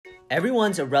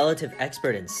Everyone's a relative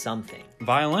expert in something.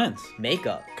 Violins.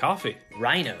 Makeup, Coffee.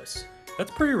 rhinos.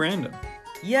 That's pretty random.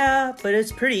 Yeah, but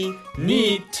it's pretty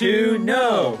Neat to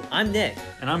know. I'm Nick,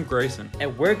 And I'm Grayson.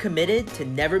 and we're committed to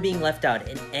never being left out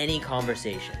in any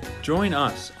conversation. Join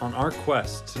us on our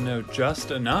quest to know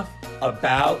just enough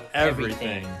About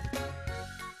everything.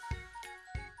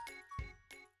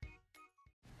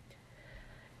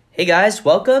 Hey guys,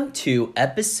 welcome to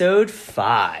episode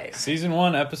 5. Season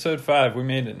 1, episode 5. We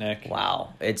made it, Nick.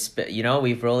 Wow,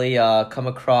 we've really come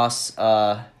across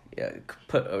turning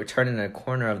a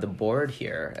corner of the board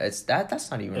here. That's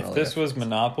not even. If really this was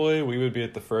Monopoly, we would be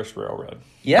at the first railroad.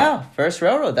 Yeah, first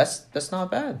railroad. That's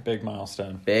not bad. Big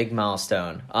milestone. Big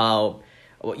milestone. I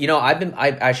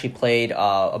actually played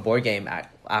a board game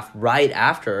right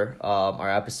after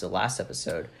our last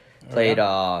episode. Played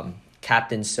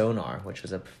Captain Sonar, which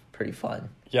was a pretty fun.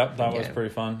 Yep, that was game.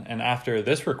 pretty fun. And after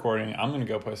this recording, I'm going to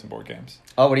go play some board games.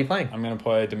 Oh, what are you playing? I'm going to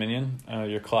play Dominion,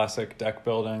 your classic deck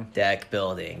building. Deck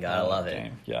building. Gotta love it.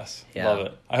 Game. Yes, Yeah. love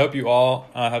it. I hope you all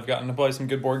have gotten to play some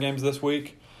good board games this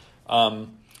week.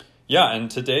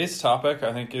 And today's topic,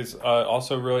 I think, is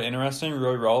also really interesting,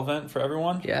 really relevant for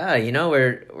everyone. Yeah,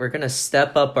 we're gonna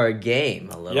step up our game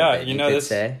a little bit.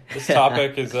 This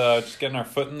topic is just getting our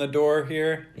foot in the door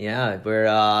here. Yeah,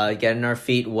 we're getting our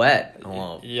feet wet.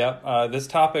 Oh. Yep. This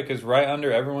topic is right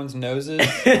under everyone's noses.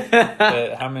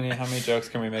 How many jokes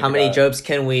can we make? How many jokes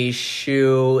can we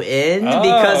shoe in? Oh.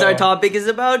 Because our topic is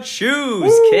about shoes,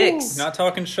 Woo! kicks. Not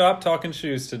talking shop, talking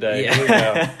shoes today. Yeah. Here we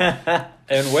go.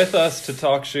 And with us to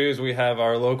talk shoes, we have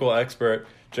our local expert,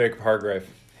 Jacob Hargrave.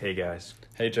 Hey guys,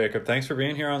 Hey, Jacob. Thanks for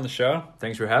being here on the show.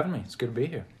 thanks for having me. It's good to be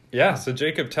here. Yeah, so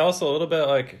Jacob, tell us a little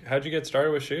bit, how'd you get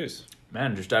started with shoes?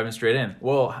 Man, just diving straight in.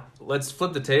 Well, let's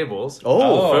flip the tables.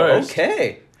 Oh, first,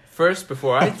 okay. First,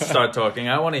 before I start talking,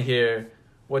 I want to hear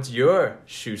what's your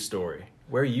shoe story.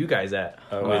 Where are you guys at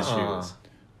with shoes?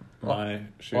 My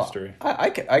shoe story.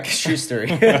 I can shoe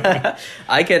story. I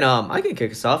can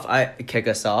kick us off. Kick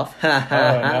us off.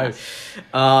 Nice.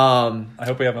 I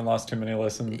hope we haven't lost too many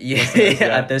listeners yet.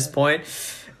 At this point.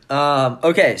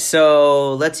 Okay,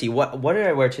 so let's see. What did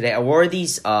I wear today? I wore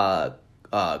these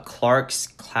Clark's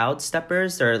Cloud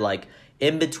Steppers. They're like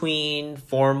in between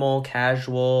formal,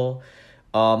 casual.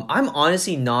 I'm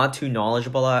honestly not too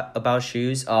knowledgeable about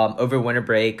shoes. Over winter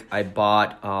break, I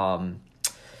bought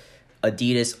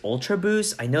Adidas Ultra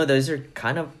Boost. I know those are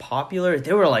kind of popular.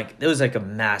 It was like a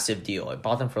massive deal. I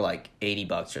bought them for like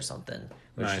 $80 or something,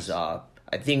 which Nice. is I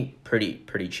think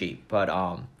pretty cheap. But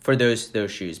for those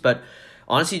shoes, but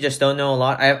honestly, just don't know a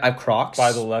lot. I have Crocs.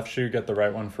 Buy the left shoe, get the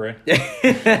right one free.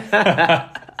 Can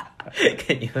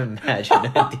you imagine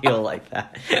a deal like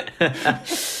that?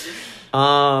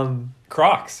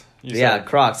 Crocs. You Yeah, said.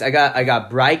 Crocs. I got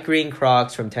bright green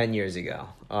Crocs from 10 years ago.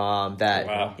 Wow.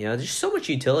 There's so much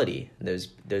utility in those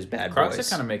bad Crocs boys.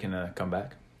 are kind of making a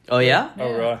comeback. Oh yeah?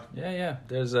 Oh, really? Yeah.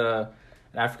 There's an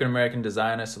African American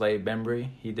designer, Slade Bembry.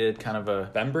 He did kind of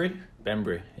a Bembry?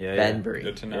 Bembry. Yeah. Benbury.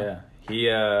 Good to know.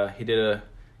 Yeah. He did a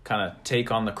kind of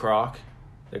take on the Croc.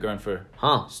 They're going for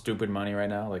stupid money right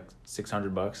now, like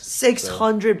 $600.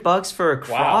 $600 for a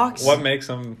Crocs? Wow. What makes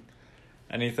them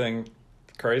anything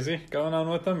crazy going on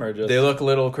with them, or just They look a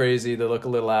little crazy. They look a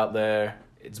little out there.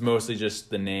 It's mostly just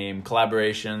the name.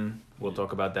 Collaboration. We'll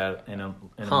talk about that in a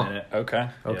minute. Okay.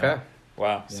 Okay. Yeah.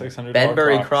 Wow. $600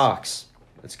 Benbury Crocs. Crocs.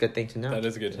 That's a good thing to know. That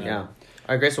is good to know. Yeah. All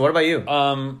right, Grace, so what about you?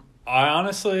 I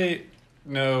honestly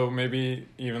know maybe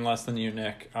even less than you,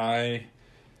 Nick. 90%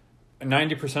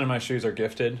 of my shoes are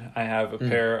gifted. I have a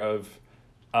pair of,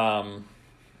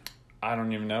 I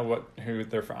don't even know who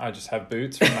they're from. I just have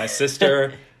boots from my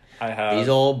sister. I have These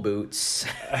old boots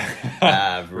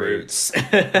have roots.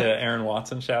 yeah, Aaron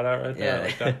Watson shout out right there. Yeah. I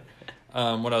like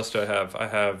that. What else do I have? I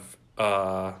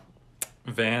have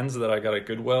Vans that I got at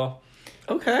Goodwill.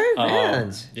 Okay,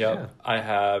 Vans. Yep. Yeah. I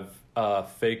have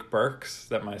fake Birks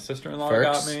that my sister-in-law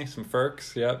Firks? got me. Some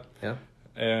Firks, yep. Yep.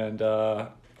 And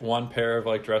one pair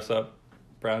of dress-up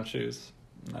brown shoes.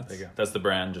 And There you go. That's the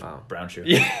brand, just Wow. brown shoe.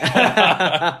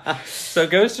 Yeah. So it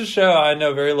goes to show I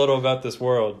know very little about this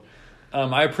world.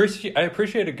 I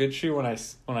appreciate a good shoe when I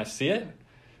see it,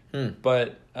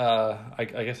 but I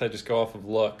guess I just go off of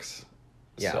looks.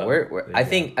 Yeah, So, we're I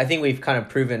think we've kind of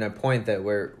proven a point that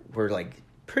we're like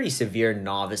pretty severe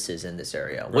novices in this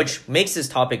area, which makes this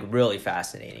topic really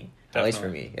fascinating. At least for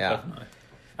Definitely. me. Yeah. Definitely.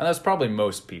 And that's probably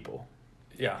most people.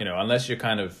 Yeah. Unless you're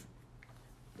kind of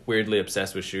weirdly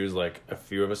obsessed with shoes like a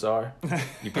few of us are,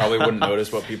 you probably wouldn't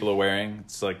notice what people are wearing.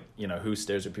 It's like, who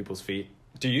stares at people's feet?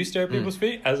 Do you stare at people's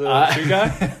feet as a I- shoe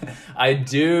guy? I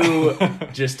do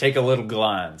just take a little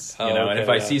glance, Oh, and okay, if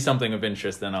I yeah. see something of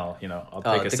interest, then I'll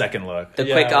take a the- second look. The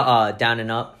Yeah. quick down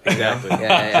and up. you know? Exactly.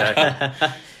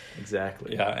 Yeah.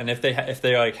 Exactly. Yeah, and if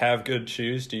they like have good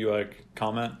shoes, do you like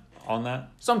comment on that?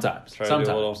 Sometimes. Try to do a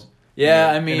Sometimes. little Yeah,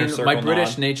 I inner mean, circle my British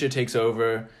nod? nature takes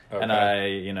over, and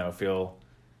Okay. I, feel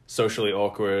socially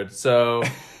awkward. So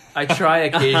I try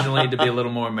occasionally to be a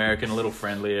little more American, a little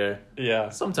friendlier. Yeah,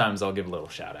 Sometimes I'll give a little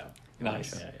shout out.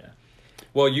 nice. Yeah.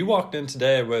 Well, you walked in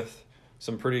today with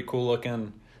some pretty cool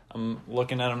looking. I'm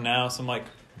looking at them now. Some like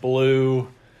blue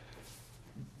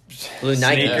Blue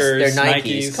Nikes. Sneakers, They're Nikes.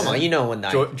 Nikes. Come on, you know when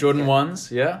Nike. Jordan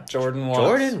ones, yeah. Jordan ones.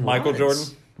 Jordan Michael ones. Jordan.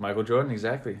 Michael Jordan,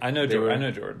 exactly. I know They Jordan. were- I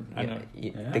know Jordan. I know.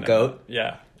 The GOAT.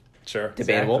 Yeah, sure.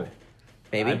 Debatable. Exactly.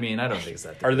 Maybe. I mean, I don't think it's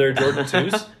that. Are there Jordan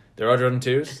 2s? There are Jordan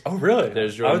 2s, Oh, really?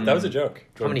 There's That was a joke.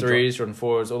 Jordan many 3s, Jordan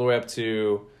 4s, all the way up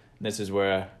to. This is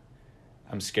where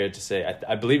I'm scared to say.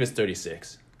 I believe it's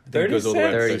 36. I think it goes all the way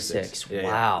up to 36. Yeah, yeah.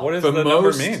 Wow. What does For the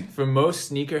most, number mean? For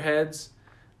most sneakerheads,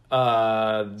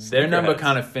 their number Sneakerheads.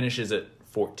 kind of finishes at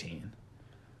 14.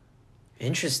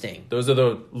 Interesting. Those are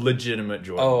the legitimate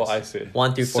Jordans. Oh, I see.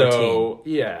 1 through 14. So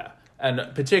yeah, and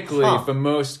particularly Huh. for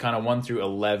most, kind of 1 through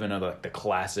 11 are like the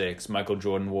classics. Michael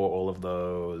Jordan wore all of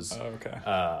those. Oh, okay.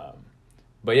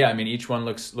 But yeah, I mean, each one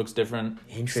looks different.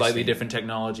 Interesting. Slightly different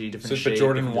technology, different So, shape. but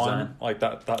Jordan different 1, design. like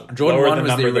that Jordan lower 1 the was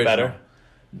number, the the original. better.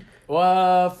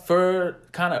 Well, for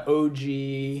kind of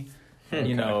OG,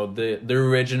 Okay. the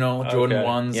original Jordan Okay.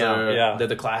 1s Yeah. are Yeah. they're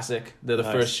the classic. They're the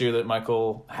Nice. first shoe that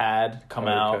Michael had come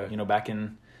Okay. out. Back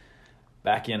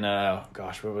in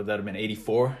gosh, what would that have been?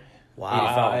 84, Wow.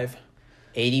 85.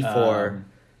 84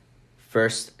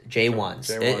 first J1s.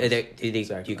 J1s. Do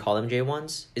Exactly. you call them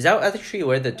J1s? Is that actually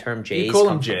where the term J's You call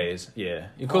come them from? J's, yeah.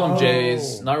 You call them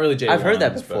J's, not really J1s. I've heard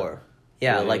that but before.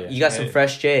 Yeah, Yeah, like yeah. you got some Hey.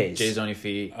 fresh J's. J's on your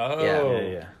feet. Oh.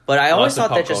 Yeah. But I always Lots of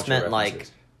thought that pop just culture meant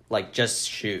references. like just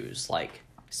shoes,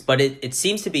 but it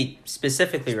seems to be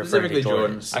specifically referring to Specifically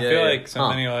Jordans. Jordans. I Yeah, feel yeah. like so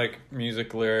many like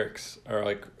music lyrics are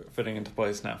like fitting into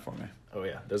place now for me. Oh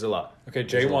yeah, there's a lot. Okay,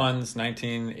 There's a lot. J1's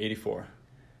 1984.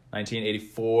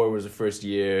 1984 was the first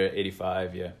year.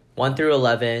 85, yeah. 1 through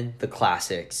 11, the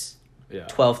classics. Yeah.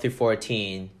 12 through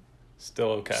 14,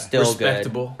 Still okay. still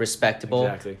Respectable. good, respectable.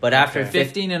 Exactly. But after Okay.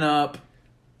 15 and up.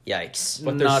 yikes.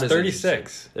 But not there's as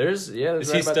 36. There's Is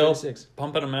right he about still 36.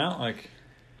 pumping them out? Like,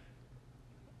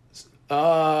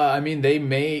 I mean, they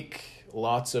make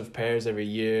lots of pairs every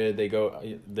year.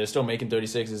 They're still making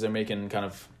 36s. They're making kind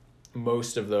of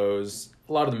most of those.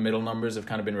 A lot of the middle numbers have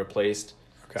kind of been replaced.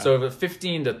 okay. So the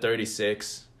 15 to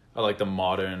 36 are like the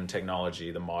modern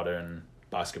technology, the modern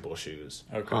basketball shoes.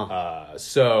 okay. Huh.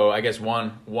 So I guess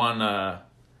one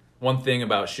thing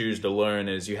about shoes to learn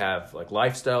is you have like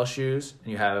lifestyle shoes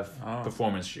and you have Oh.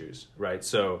 performance shoes, right?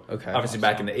 So Okay. obviously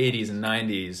back in the 80s and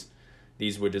 90s,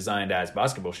 these were designed as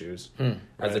basketball shoes. As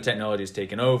the Right. technology has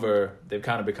taken over, they've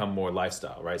kind of become more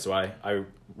lifestyle, right? So I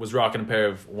was rocking a pair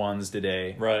of ones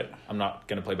today. Right. I'm not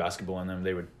going to play basketball in them.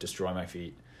 They would destroy my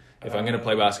feet. If I'm going to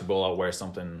play basketball, I'll wear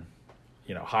something,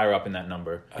 higher up in that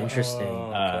number. Interesting.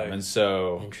 Oh, okay. And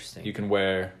so Interesting. you can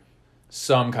wear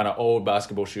some kind of old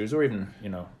basketball shoes or even,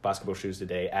 basketball shoes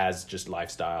today as just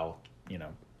lifestyle,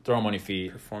 throw them on your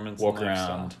feet, Performance walk and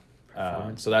around.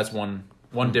 Performance. So that's one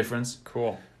difference.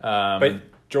 Cool. Um,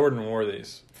 But Jordan wore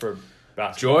these for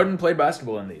basketball. Jordan played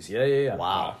basketball in these. Yeah.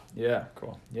 Wow. Yeah.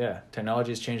 Cool. Yeah.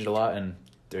 Technology has changed a lot in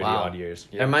 30 Wow. odd years.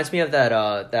 It reminds me of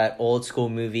that old school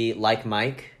movie Like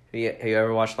Mike. Have you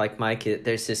ever watched Like Mike?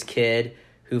 There's this kid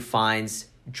who finds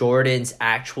Jordan's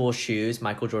actual shoes,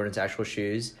 Michael Jordan's actual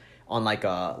shoes, on like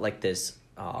this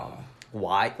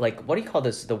what do you call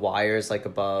this? The wires like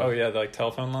above. Oh yeah, the, like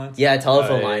telephone lines. Yeah,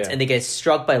 telephone Oh, yeah, lines, yeah. and they get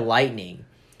struck by lightning,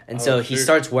 and Oh, so he shoot.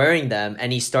 starts wearing them,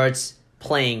 and he starts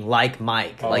playing like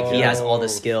Mike, like he has all Oh, the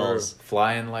skills.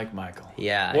 Flying like Michael.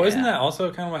 Yeah. Well, isn't yeah. that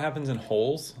also kind of what happens in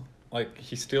holes? Like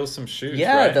he steals some shoes.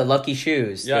 Yeah, right? the lucky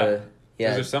shoes. Yeah. the-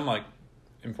 yeah. There's some like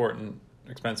important,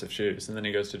 expensive shoes, and then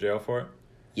he goes to jail for it.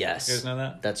 Yes. You guys know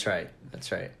that? That's right. That's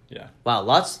right. Yeah. Wow,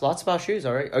 lots about shoes.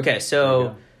 All right. Okay, There you so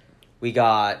go. we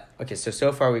got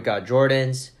so far we got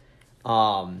Jordans,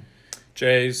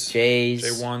 J's. J's.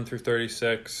 J1 through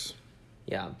 36.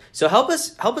 Yeah. So help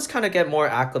us kind of get more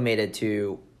acclimated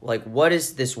to like what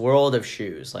is this world of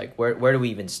shoes? Like where do we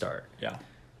even start? Yeah.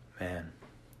 Man,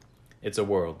 it's a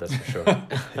world, that's for sure.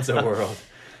 It's a world.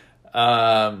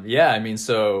 Yeah, I mean,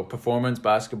 so performance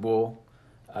basketball,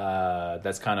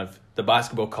 that's kind of, the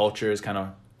basketball culture is kind of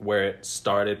where it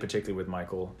started, particularly with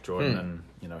Michael Jordan and,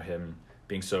 him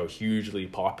being so hugely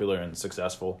popular and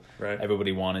successful. Right.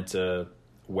 Everybody wanted to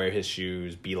wear his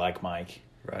shoes, be like Mike.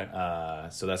 Right.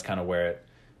 So that's kind of where it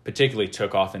particularly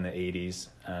took off in the 80s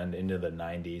and into the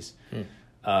 90s.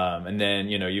 And then,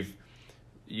 you know,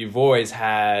 you've always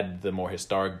had the more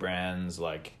historic brands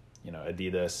like, you know,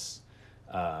 Adidas,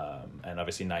 and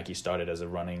obviously Nike started as a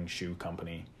running shoe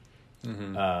company.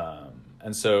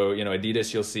 And so, you know,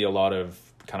 Adidas, you'll see a lot of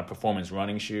kind of performance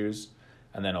running shoes,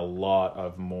 and then a lot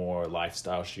of more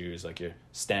lifestyle shoes, like your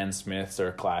Stan Smiths are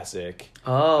a classic.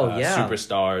 Oh, yeah.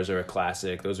 Superstars are a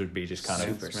classic. Those would be just kind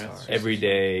of Superstars.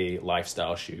 everyday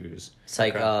lifestyle shoes. It's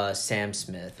like Sam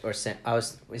Smith or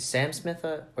was Sam Smith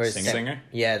or Singer?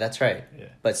 Yeah, that's right. Yeah.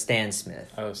 But Stan Smith.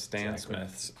 Oh, Stan Exactly.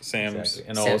 Smith. Sam's. Exactly.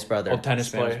 An Sam's old, brother. old tennis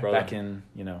Sam's player brother. back in,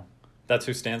 you know, That's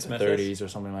who Stan Smith 30s is? or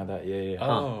something like that. Yeah.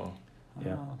 Oh.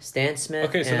 Yeah. Oh. Stan Smith.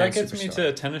 Okay, so and that gets me Superstar.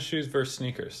 to tennis shoes versus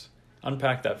sneakers.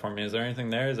 Unpack that for me. Is there anything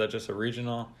there? Is that just a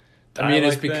regional? I mean,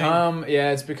 it's dialect thing?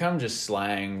 it's become just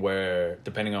slang where,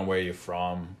 depending on where you're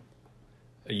from,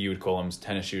 you would call them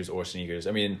tennis shoes or sneakers.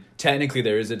 I mean, technically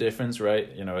there is a difference, right?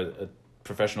 You know, a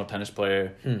professional tennis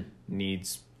player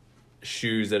needs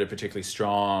shoes that are particularly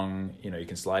strong. You know, you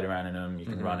can slide around in them, you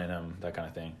can run in them, that kind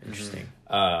of thing. Interesting.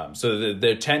 So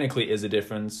there technically is a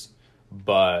difference,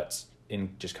 but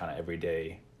in just kind of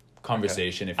everyday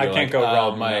conversation, if I you're can't like, go "Oh,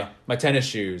 wrong, my yeah." my tennis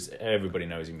shoes, everybody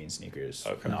knows you mean sneakers,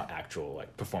 Okay. not actual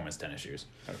like performance tennis shoes.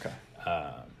 Okay.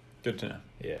 Um, Good to know.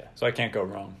 yeah. So I can't go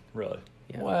wrong, really.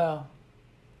 Yeah. Well,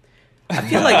 I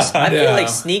feel like Yeah.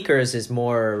 sneakers is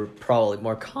probably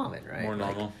more common, right? More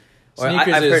Like, normal. or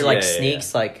Sneakers I've is- heard like yeah, yeah,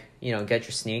 sneaks, like, you know, get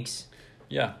your sneaks.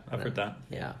 Yeah, I've heard that.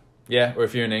 Yeah. yeah. Or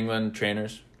if you're in England,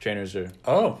 trainers are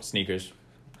Oh, sneakers.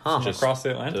 Huh. Just across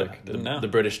the Atlantic. The, Didn't know. the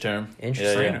British term.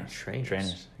 Interesting. Yeah, yeah.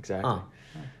 Trainers. Exactly. Huh.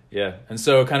 Yeah, and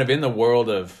so kind of in the world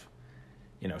of,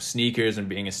 you know, sneakers and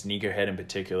being a sneakerhead in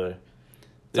particular.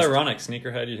 It's ironic.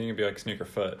 Sneakerhead, you think it'd be like sneaker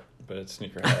foot, but it's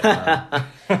sneakerhead.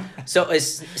 So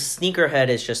is sneakerhead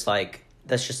is just like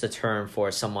that's just a term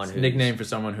for someone who's Nickname for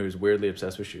someone who's weirdly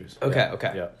obsessed with shoes. Okay, Yeah.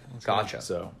 okay. Yeah. Gotcha.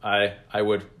 So I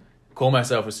would call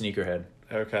myself a sneakerhead.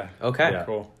 Okay. Okay. Yeah.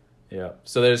 Cool. Yeah.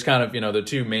 So there's kind of, you know, the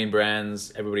two main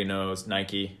brands everybody knows,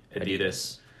 Nike,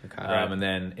 Adidas. Okay. And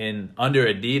then under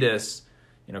Adidas,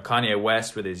 you know, Kanye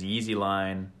West with his Yeezy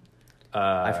line.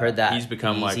 I've heard that. He's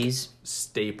become Yeezys. like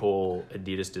staple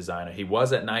Adidas designer. He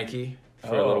was at Nike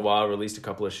for a Oh. little while, released a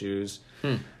couple of shoes,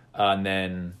 and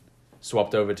then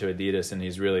swapped over to Adidas, and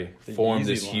he's really The formed Yeezy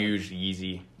this line. huge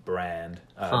Yeezy brand.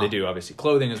 Huh. They do obviously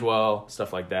clothing as well,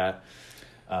 stuff like that.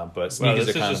 But Wow, sneakers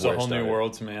this are is kind just of a where it whole new started.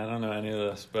 world to me. I don't know any of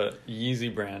this, but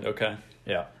Yeezy brand. Okay.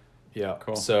 Yeah, yeah.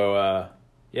 Cool. So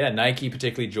Nike,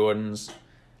 particularly Jordans,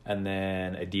 and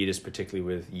then Adidas, particularly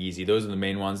with Yeezy. Those are the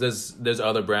main ones. There's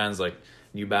other brands like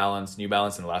New Balance. New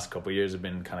Balance in the last couple of years have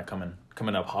been kind of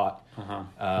coming up hot.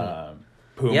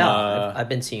 Puma. Yeah, I've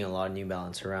been seeing a lot of New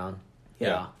Balance around.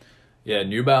 Yeah. Yeah,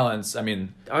 New Balance. I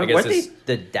mean, I guess Weren't they it's,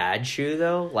 the dad shoe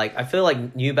though? Like I feel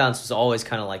like New Balance was always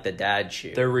kind of like the dad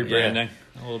shoe. They're rebranding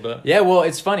a little bit. yeah. Well,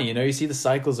 it's funny, you know. You see the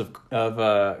cycles of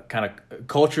kind of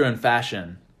culture and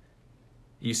fashion.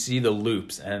 You see the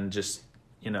loops and just,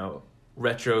 you know,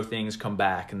 retro things come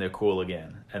back and they're cool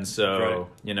again. And so, Right.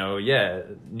 you know, yeah,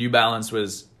 New Balance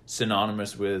was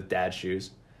synonymous with dad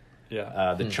shoes,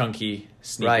 Yeah. the chunky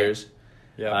sneakers.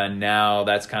 Yeah. And now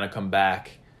that's kind of come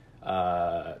back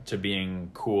to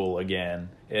being cool again.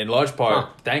 In large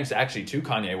part, thanks actually to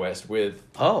Kanye West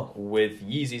with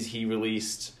Yeezys. He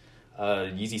released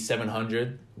Yeezy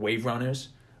 700 Wave Runners,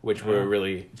 which were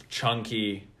really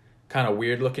chunky, kind of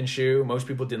weird looking shoe. Most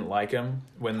people didn't like them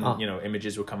when you know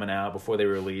images were coming out before they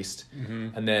were released,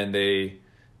 and then they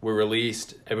were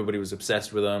released. Everybody was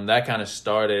obsessed with them. That kind of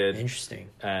started Interesting.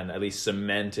 and at least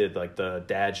cemented like the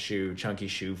dad shoe, chunky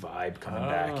shoe vibe coming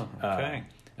back. Okay.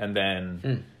 And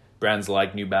then brands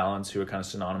like New Balance, who are kind of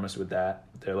synonymous with that.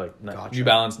 They're like Gotcha. New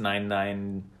Balance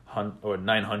 900 or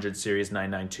 900 series,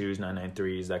 992s,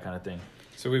 993s, that kind of thing.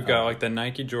 So we've got like the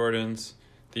Nike Jordans,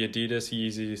 the Adidas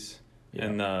Yeezys,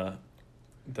 and the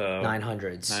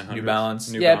 900s. 900s. New Balance,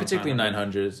 New yeah, Balance particularly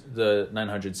 900s. 900s, the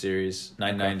 900 series,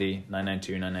 990,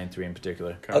 992, 993 in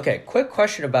particular. Okay, quick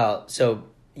question about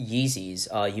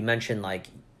Yeezys. You mentioned like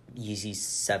Yeezy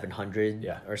 700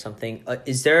 Yeah. or something.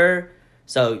 Is there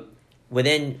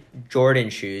within Jordan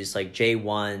shoes like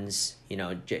J1s, you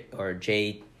know, or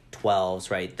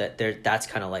J12s, right? That's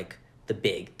kind of like the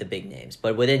big names.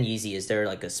 But within Yeezy, is there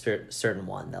like a certain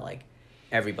one that like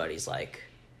everybody's like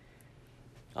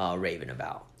raving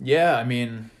about? Yeah, I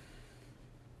mean,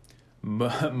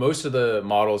 most of the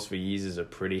models for Yeezys are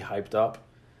pretty hyped up.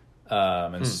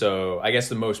 And so I guess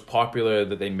the most popular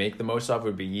that they make the most of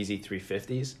would be Yeezy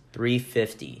 350s.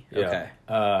 350. Yeah.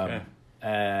 Okay.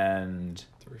 And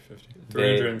 350.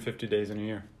 They- 350 days in a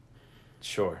year.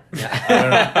 Sure.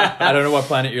 I don't know what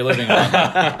planet you're living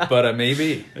on, but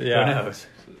maybe. Yeah. Who knows?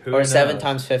 Who Or 7 knows?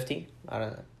 times 50. I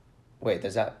don't know. Wait,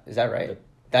 is that right? I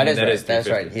That mean, is that right. is That's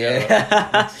right. 350.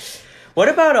 Yeah. What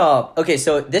about okay,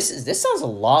 so this sounds a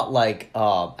lot like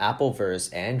Apple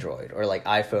versus Android, or like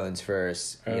iPhones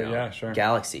versus Sure.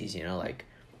 Galaxies, like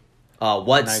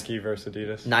what's Nike versus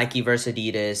Adidas. Nike versus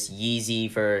Adidas, Yeezy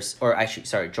versus, or actually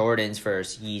sorry, Jordans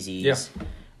versus Yeezys. Yeah.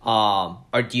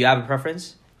 Or do you have a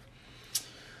preference?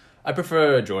 I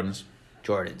prefer Jordans.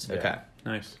 Jordans. Yeah. Okay.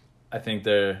 Nice. I think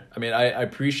they're. I mean, I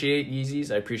appreciate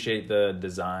Yeezys. I appreciate the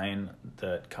design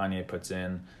that Kanye puts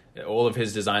in. All of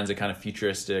his designs are kind of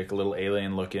futuristic, a little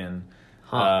alien looking.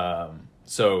 Huh.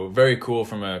 So very cool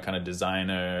from a kind of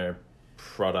designer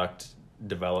product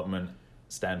development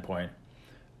standpoint.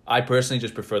 I personally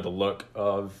just prefer the look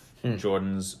of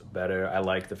Jordans better. I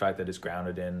like the fact that it's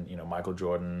grounded in Michael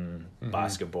Jordan,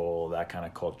 basketball, that kind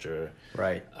of culture.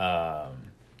 Right.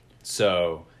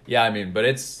 So yeah, I mean, but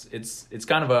it's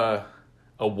kind of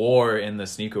a war in the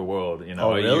sneaker world.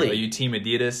 Oh, really? Are you team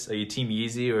Adidas? Are you team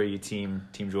Yeezy? Or are you team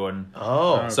Jordan?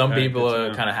 Oh. Some Okay, people good to are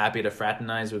know. kind of happy to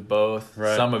fraternize with both.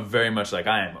 Right. Some are very much like,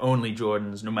 I am only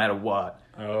Jordans no matter what.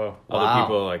 Oh. Wow. Other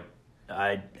people are like,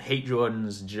 I hate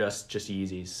Jordans, just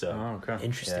Yeezys. So Oh, okay.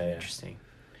 Interesting. Yeah, yeah. Interesting.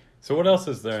 So what else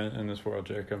is there in this world,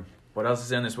 Jacob? what else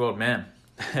is in this world, man?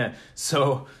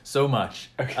 so much.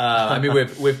 Okay. I mean,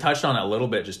 we've touched on it a little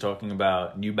bit, just talking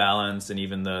about New Balance and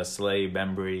even the Slay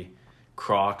Bembry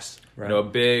Crocs. Right.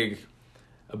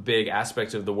 A big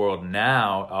aspect of the world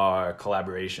now are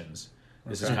collaborations.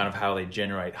 This is Okay. kind of how they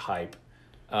generate hype,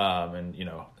 and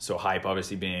so hype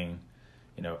obviously being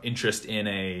interest in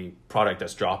a product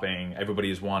that's dropping. Everybody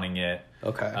is wanting it.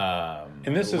 Okay.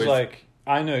 And this is with- like,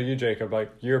 I know you, Jacob,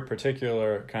 like your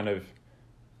particular kind of,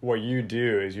 what you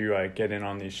do is you like get in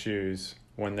on these shoes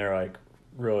when they're like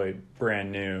really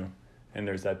brand new and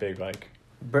there's that big like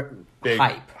big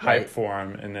hype. Right? for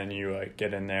them, and then you like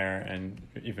get in there and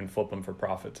even flip them for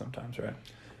profit sometimes, right?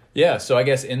 Yeah, so I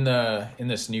guess in the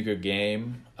sneaker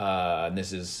game, and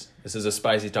this is a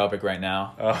spicy topic right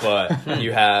now, but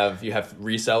you have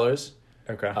resellers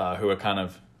Okay. who are kind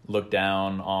of looked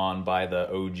down on by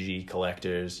the OG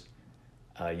collectors,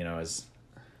 as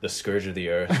the scourge of the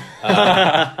earth,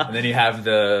 and then you have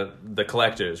the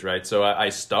collectors, right? So I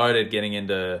started getting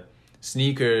into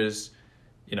sneakers,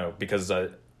 because I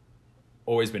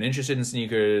always been interested in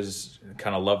sneakers,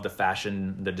 kind of love the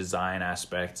fashion, the design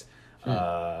aspect.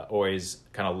 Always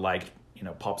kind of liked,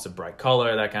 pops of bright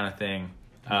color, that kind of thing.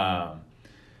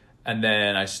 And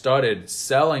then I started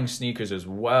selling sneakers as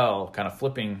well, kind of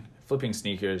flipping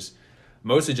sneakers,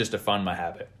 mostly just to fund my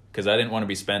habit. Because I didn't want to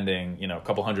be spending, a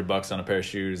couple $100 on a pair of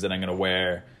shoes that I'm going to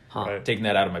wear, Right. taking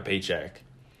that out of my paycheck.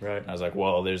 Right. And I was like,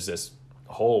 well, there's this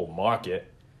whole market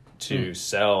to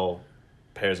sell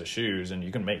pairs of shoes, and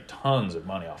you can make tons of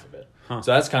money off of it. So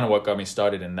that's kind of what got me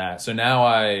started in that. So now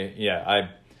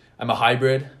I'm a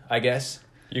hybrid, I guess.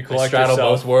 You I collect straddle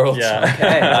yourself. both worlds.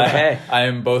 Yeah. Okay. I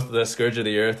am both the scourge of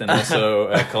the earth and also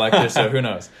a collector. So who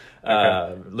knows?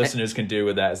 Listeners can do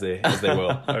with that as they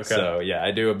will. Okay. So yeah,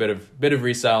 I do a bit of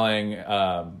reselling,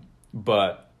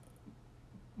 but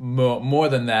more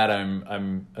than that,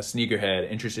 I'm a sneakerhead,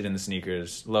 interested in the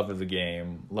sneakers, love of the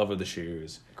game, love of the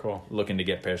shoes. Cool. Looking to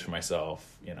get pairs for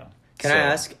myself. Can I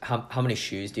ask how many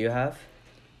shoes do you have?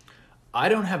 I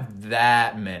don't have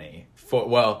that many.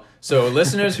 So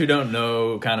listeners who don't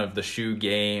know kind of the shoe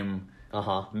game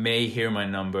may hear my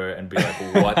number and be like,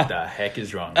 "What the heck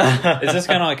is wrong with you?" Is this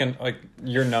kind of like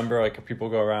your number? Like people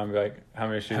go around and be like, "How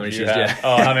many shoes How many do you shoes do you have? have?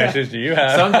 Oh, how many shoes do you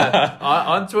have?" Sometimes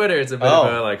on Twitter, it's a bit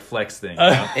of a like flex thing.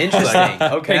 Interesting. Like,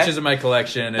 Okay. Pictures of my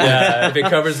collection. And Yeah. if it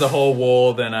covers the whole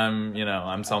wall, then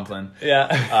I'm something.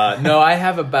 Yeah. No, I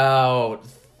have about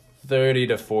 30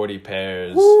 to 40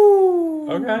 pairs.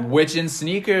 Okay. Which in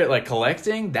sneaker like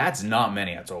collecting, that's not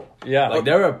many at all. Yeah. Like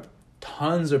there are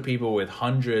tons of people with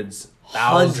thousands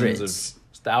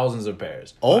of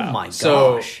pairs. Oh my gosh.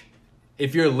 So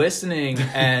if you're listening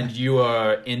and you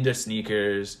are into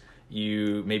sneakers,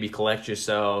 you maybe collect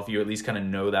yourself, you at least kind of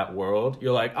know that world,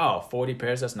 you're like, oh, 40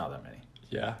 pairs, that's not that many.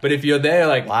 Yeah. But if you're there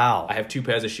like, Wow. I have 2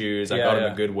 pairs of shoes, I Yeah, got them yeah.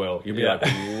 at Goodwill, you'll be Yeah.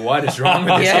 like, what is wrong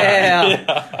with this Yeah.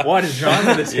 guy? What is wrong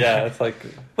with this guy? Yeah. It's like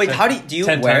Wait, how do you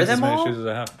 10 wear times them as many all? shoes as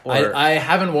I have. Or- I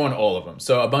haven't worn all of them,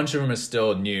 so a bunch of them are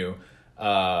still new.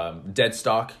 Dead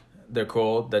stock, they're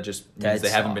called. That just means Dead they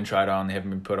haven't stock. been tried on, they haven't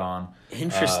been put on.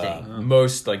 Interesting.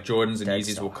 Most like Jordans and Dead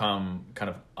Yeezys will stock. come kind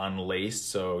of unlaced,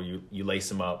 so you lace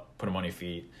them up, put them on your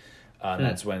feet, and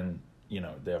that's when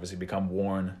they obviously become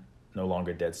worn, no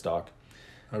longer dead stock.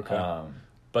 Okay.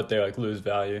 But they like lose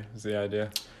value is the idea.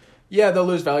 Yeah, they'll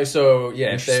lose value. So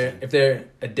yeah, Interesting. if they're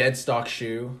a dead stock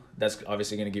shoe, that's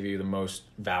obviously going to give you the most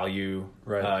value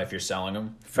Right. if you're selling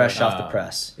them Fresh off the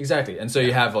press. Exactly, and so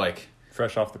you have like,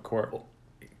 Fresh off the court.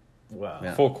 wow,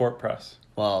 Yeah. Full court press.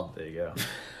 Well, there you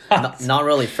go. not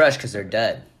really fresh because they're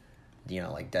dead. You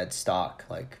know, like dead stock.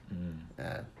 Like,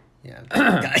 yeah.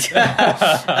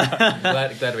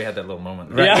 glad we had that little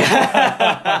moment.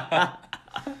 Yeah.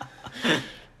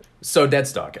 So dead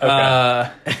stock.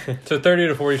 So 30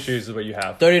 to 40 shoes is what you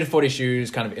have. 30 to 40 shoes,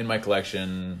 kind of in my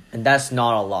collection. And that's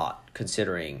not a lot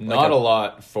considering. Not a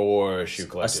lot for shoe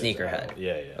collectors. sneakerhead.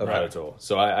 Yeah, Okay. not at all.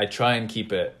 So I try and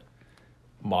keep it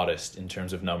modest in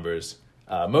terms of numbers.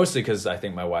 Mostly because I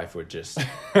think my wife would just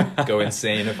go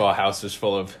insane if our house was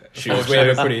full of shoes. We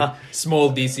have a pretty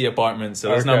small DC apartment, so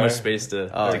there's not Okay. much space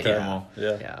to keep them all.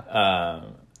 Yeah. Yeah.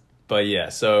 But yeah,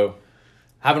 so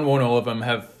haven't worn all of them.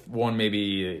 Have worn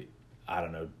maybe, I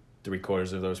don't know,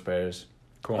 3/4 of those pairs.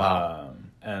 Cool.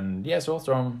 And yeah, so I'll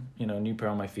throw them, new pair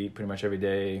on my feet pretty much every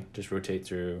day. Just rotate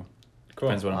through. Cool.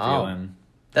 Depends what Wow. I'm feeling.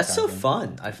 That's so Kind of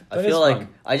fun. I That feel is like fun.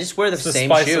 I just wear the It's the same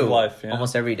spice shoe of life, yeah.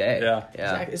 almost every day. Yeah.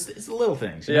 Yeah. Exactly. It's the little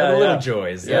things. Yeah, The little yeah.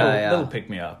 joys. Yeah, the yeah. little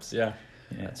pick-me-ups. Yeah.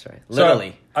 That's right. So,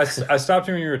 Literally. I stopped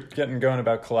you when you were getting going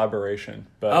about collaboration.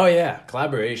 But Oh yeah,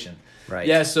 collaboration. Right.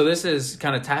 Yeah, so this is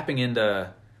kind of tapping into,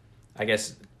 I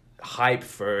guess, hype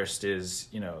first is,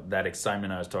 that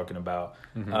excitement I was talking about.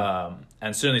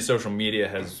 And certainly social media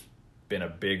has been a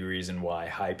big reason why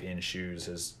hype in shoes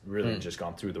has really just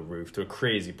gone through the roof to a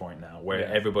crazy point now where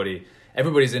Yeah.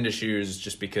 everybody's into shoes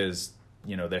just because,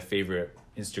 their favorite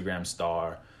Instagram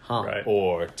star Huh. Right.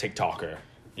 or TikToker.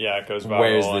 yeah, it goes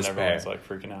Where's viral and this everyone's pair? like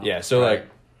freaking out. Yeah, so Right.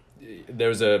 like there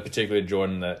was a particular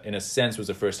Jordan that in a sense was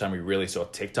the first time we really saw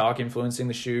TikTok influencing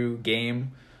the shoe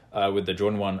game with the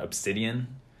Jordan 1 Obsidian.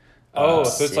 Oh,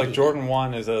 so it's like City. Jordan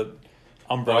 1 is a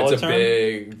Oh, umbrella it's a term?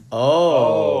 big.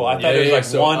 Oh, I thought it was like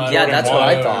so, one. Yeah, Jordan that's 1. what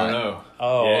I thought. No.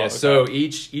 Oh, yeah. okay. So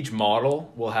each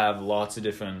model will have lots of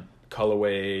different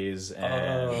colorways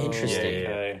and Interesting.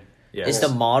 Okay. yeah. Is the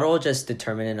model just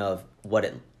determinant of what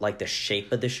it like the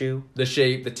shape of the shoe? the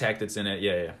shape, the tech that's in it?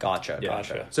 Yeah. Gotcha. Yeah.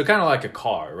 Gotcha. So kind of like a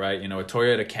car, right? A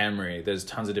Toyota Camry. There's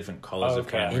tons of different colors of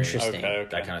Okay. Camry. Interesting. Okay.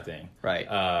 That kind of thing. Right.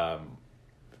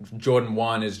 Jordan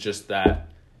 1 is just that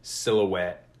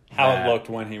silhouette. How that- it looked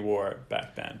when he wore it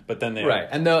back then, but then they Right,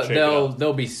 and shaped it up.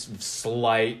 there'll be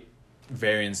slight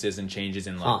variances and changes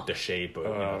in like Huh. the shape or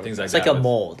Oh, things like It's that. like a but-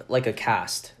 mold, like a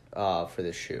cast for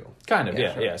the shoe. Kind of,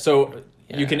 yeah, sure. yeah. So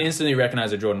Yeah. you can instantly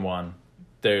recognize a Jordan 1.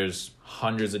 There's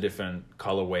hundreds of different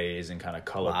colorways and kind of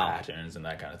color Wow. patterns and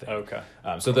that kind of thing. Okay.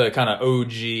 So the kind of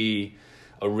OG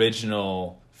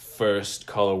original first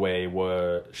colorway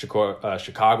were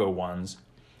Chicago ones,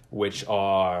 which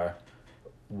are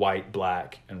white,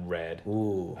 black, and red.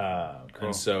 Ooh.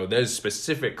 And so there's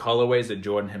specific colorways that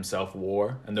Jordan himself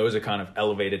wore, and those are kind of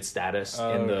elevated status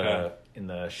Okay. in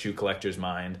the shoe collector's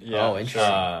mind. Yeah. Oh,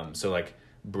 interesting. So like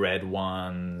bread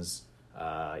ones,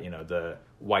 the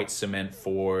white cement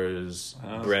fours,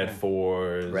 bread Okay.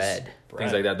 fours, Red. things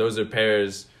Bread. like that. Those are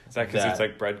pairs. Is that because it's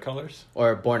like bread colors?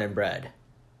 Or born and bred.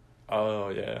 Oh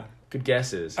yeah. Good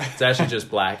guesses. It's actually just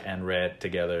black and red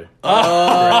together.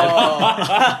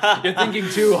 Oh. You're thinking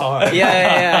too hard.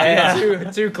 yeah.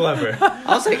 Too clever.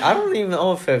 I was like, I don't even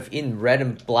know if I've eaten red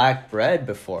and black bread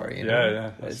before.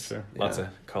 Yeah, that's It's- true. Lots yeah.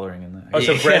 of coloring in there. Oh,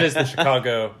 so Yeah. bread is the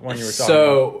Chicago one you were talking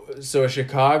about. So a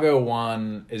Chicago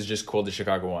one is just called the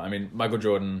Chicago one. I mean, Michael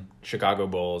Jordan, Chicago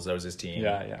Bulls, that was his team.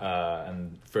 Yeah.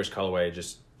 And first colorway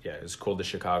it's called the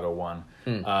Chicago one.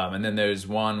 And then there's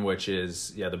one which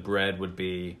is the bread would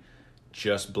be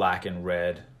just black and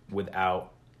red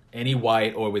without any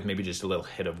white or with maybe just a little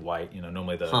hit of white.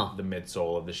 Normally the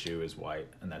midsole of the shoe is white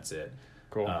and that's it.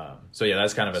 Cool. So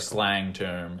that's kind of a slang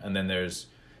term. And then there's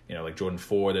like Jordan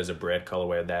 4, there's a bread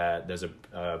colorway of that. There's a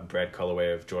bread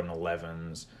colorway of Jordan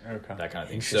 11s. Okay. That kind of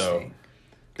thing. So Interesting.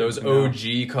 those to know.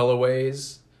 OG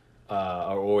colorways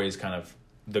are always kind of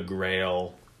the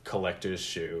grail collector's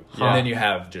shoe. Yeah. And then you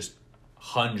have just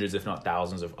hundreds, if not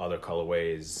thousands, of other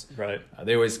colorways. Right.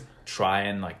 They always try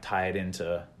and tie it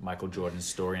into Michael Jordan's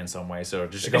story in some way. So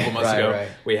just a couple months Right, ago, right.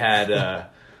 we had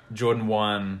Jordan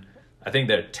 1. I think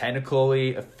their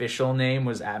technically official name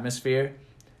was Atmosphere.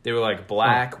 They were like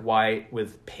black, white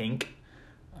with pink.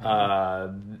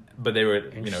 But they were,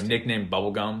 Interesting. nicknamed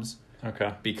Bubblegums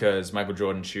Okay. because Michael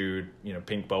Jordan chewed,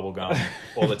 pink bubble gum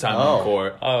all the time Oh. on the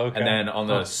court. Oh, okay. And then on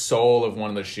the sole of one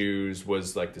of the shoes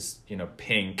was like this,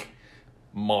 pink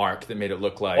mark that made it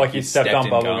look like he he'd stepped on in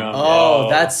bubble gum. gum. Oh, Yeah.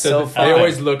 that's so They funny.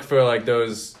 always look for like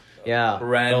those Yeah.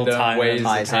 random tie-in. ways to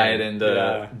Ties tie in. it into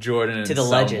Yeah. Jordan in To the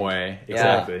some legend. way.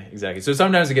 Yeah. Exactly. So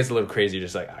sometimes it gets a little crazy,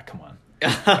 just like, come on.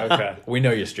 Okay. We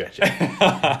know you're stretching,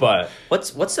 but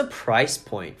What's the price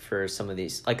point for some of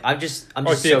these? Like, I'm just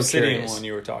Or so the Obsidian curious. one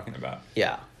you were talking about.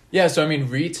 Yeah. yeah, so I mean,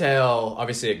 retail,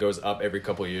 obviously it goes up every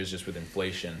couple of years just with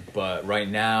inflation. But right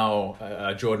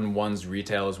now, Jordan 1's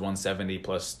retail is 170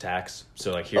 plus tax.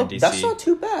 So like here Oh, in DC. that's not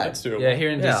too bad. That's doable. Yeah, here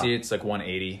in Yeah. DC it's like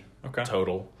 180 Okay.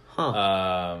 total.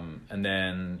 Huh. And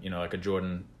then, you know, like a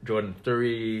Jordan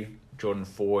 3, Jordan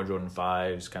 4, Jordan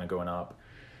 5's kind of going up.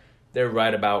 They're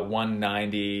right about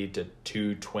 190 to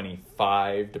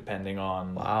 225 depending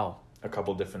on Wow. a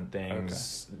couple different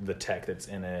things, the tech that's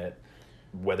in it,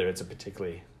 whether it's a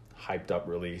particularly hyped up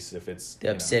release, if it's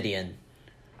The Obsidian.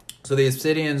 So the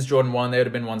Obsidians, Jordan 1, they would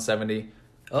have been 170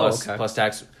 plus, okay. plus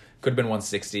tax. Could have been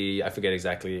 160. I forget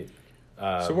exactly.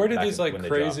 So where did back these like when they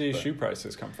crazy dropped, but shoe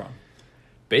prices come from?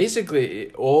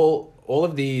 basically all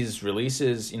of these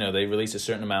releases, you know, they release a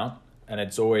certain amount and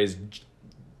it's always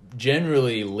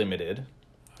generally limited.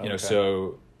 You know, Okay.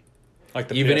 so Like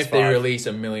the even if they PS5. release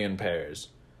 1 million pairs,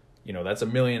 you know, that's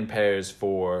 1 million pairs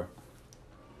for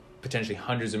potentially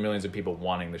hundreds of millions of people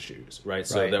wanting the shoes, right?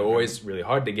 So Right. they're always really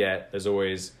hard to get. There's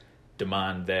always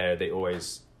demand there. They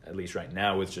always, at least right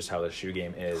now with just how the shoe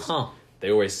game is, Huh.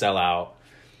 they always sell out.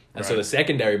 And so Right. the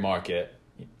secondary market,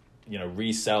 you know,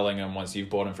 reselling them once you've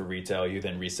bought them for retail, you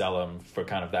then resell them for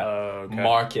kind of that Okay.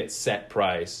 market set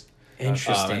price.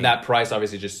 Interesting. And that price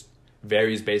obviously just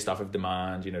varies based off of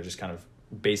demand, you know, just kind of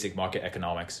basic market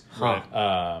economics.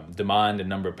 Huh. Demand and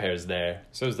number of pairs there.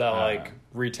 So is that like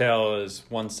retail is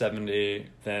 170,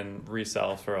 then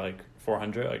resell for like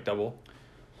 400, like double?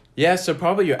 Yeah, so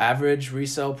probably your average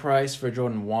resale price for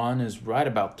Jordan 1 is right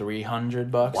about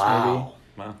 $300 maybe. Wow.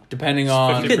 Wow. Depending It's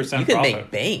on You could 50% make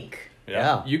profit. bank. Yeah.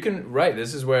 Yeah. you can right,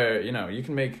 this is where, you know, you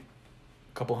can make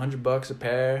a couple $100 a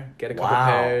pair, get a couple Wow.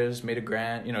 pairs, made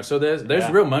 $1,000, you know. So there's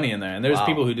Yeah. real money in there, and there's Wow.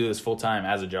 people who do this full time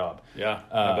as a job. Yeah,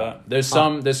 I bet. There's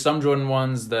some Jordan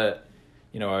 1s that,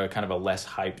 you know, are kind of a less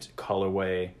hyped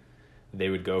colorway. They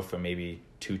would go for maybe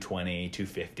 220,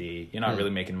 250. You're not really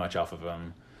making much off of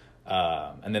them.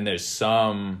 And then there's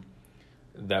some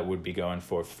that would be going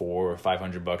for $400 or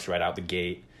 $500 right out the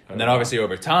gate. And then wow. obviously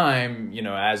over time, you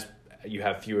know, as you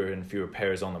have fewer and fewer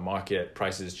pairs on the market,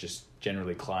 prices just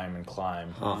generally climb and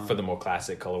climb for the more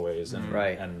classic colorways and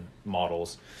Right. and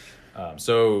models.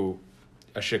 So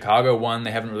a Chicago one,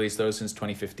 they haven't released those since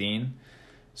 2015.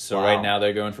 So Wow. right now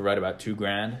they're going for right about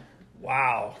 $2,000.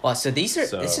 Wow. Well, so these are.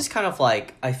 So- This is kind of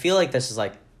like, I feel like this is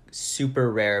like super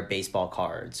rare baseball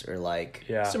cards, or like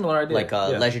Yeah. Similar idea. like a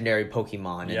yeah. legendary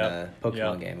Pokemon in Yep. a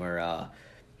Pokemon Yep. game, or are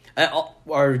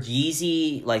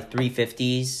Yeezy like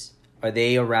 350s? Are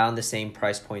they around the same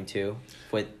price point too?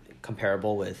 With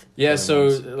comparable with Yeah, other so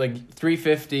ones? like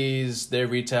 350s, their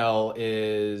retail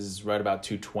is right about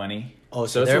 220. Oh, so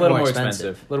so it's a they're little more more expensive.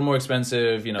 expensive. A little more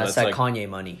expensive, you know, that's that's that like Kanye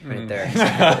money right there.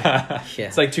 Yeah.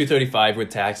 it's like 235 with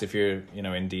tax if you're, you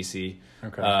know, in DC.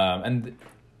 Okay. And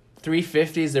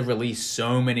 350s, they've released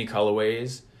so many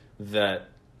colorways that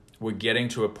we're getting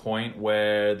to a point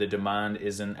where the demand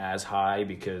isn't as high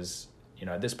because, you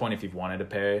know, at this point, if you've wanted a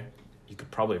pair, you could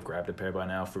probably have grabbed a pair by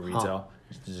now for retail.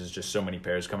 There's just so many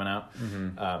pairs coming out.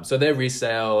 So their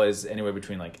resale is anywhere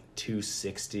between like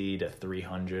 260 to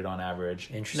 300 on average.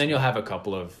 And Interesting. then you'll have a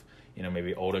couple of, you know,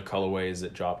 maybe older colorways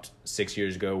that dropped 6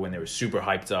 years ago when they were super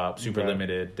hyped up, super Right.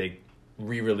 limited. They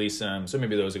re-release them. So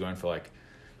maybe those are going for like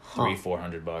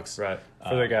 $300-$400. Right.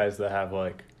 For the guys that have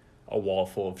like a wall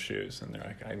full of shoes and they're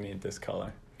like, I need this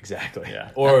color. Exactly.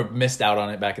 Yeah. Or missed out on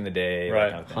it back in the day. that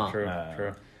Right. kind of thing. Huh. True.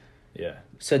 True. Yeah.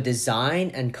 So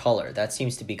design and color, that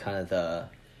seems to be kind of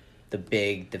the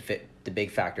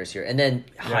big factors here, and then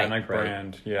Yeah, hype, and like right?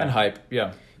 brand. Yeah. And hype.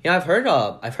 Yeah. Yeah, I've heard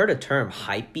a term,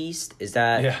 hype beast. Is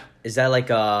that Yeah. is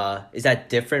that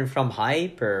different from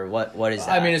hype, or what is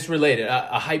that? I mean, it's related.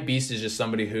 A hype beast is just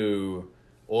somebody who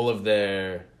all of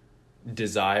their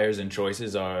desires and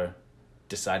choices are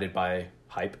decided by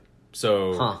hype.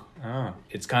 So huh? Oh.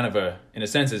 it's kind of in a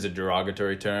sense, is a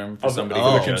derogatory term for Of somebody the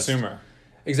who Oh. just consumer.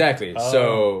 Exactly. Oh.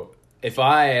 So if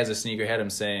I, as a sneakerhead, am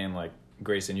saying like,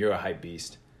 Grayson, you're a hype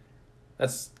beast,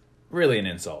 that's really an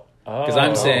insult. Because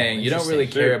I'm Oh, saying you don't really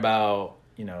interesting. care about,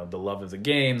 you know, the love of the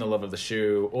game, the love of the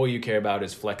shoe. All you care about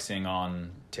is flexing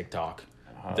on TikTok.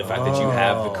 The fact that you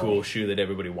have the cool shoe that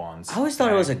everybody wants. I always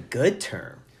thought it was a good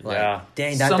term. Like, Yeah.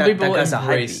 dang, Some that people guy's a hype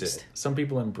embrace beast. it. Some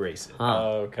people embrace it. Huh.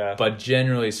 Oh, okay. But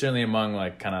generally, certainly among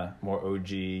like kind of more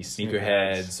OG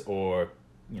sneakerheads or,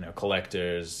 you know,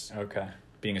 collectors, Okay.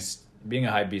 being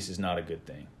a hype beast is not a good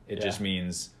thing. It Yeah. just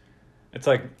means It's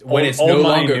like when old- it's old no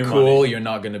money, longer new cool, money. you're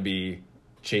not going to be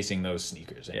chasing those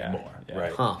sneakers Yeah, anymore, yeah.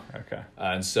 right? Huh? Okay.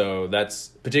 And so that's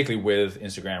particularly with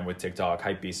Instagram, with TikTok,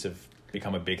 hype beasts have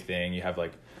become a big thing. You have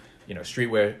like,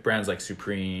 streetwear brands like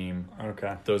Supreme.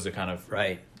 Okay. Those are kind of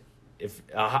Right. if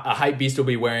a hype beast will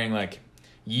be wearing like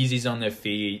Yeezys on their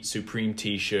feet, Supreme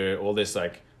t-shirt, all this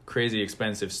like crazy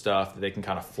expensive stuff that they can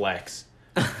kind of flex,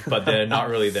 but they're not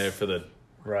really there for the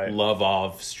Right. love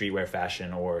of streetwear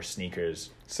fashion or sneakers.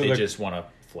 So they the- just want to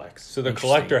flex. So the Interesting.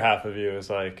 collector half of you is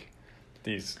like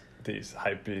these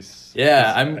hype beasts.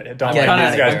 Yeah, I'm Don't I'm like kinda-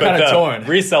 these guys, I'm but kinda the torn.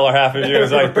 reseller half of you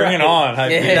is like, bring it on,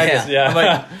 hype Yeah, beasts. yeah. I'm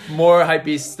like more hype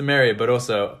beasts the merrier, but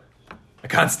also I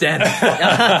can't stand it.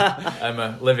 I'm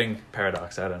a living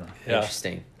paradox. I don't know. Yeah.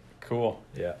 Interesting. Cool.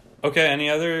 Yeah. Okay, any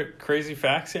other crazy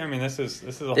facts here? I mean, this is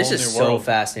a whole This new is so world.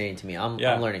 fascinating to me. I'm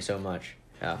Yeah. learning so much.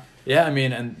 Yeah. Yeah, I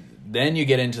mean, and then you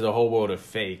get into the whole world of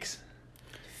fakes.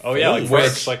 Oh yeah, like Fakes.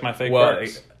 Birks, like my fake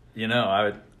Birks.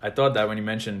 I thought that when you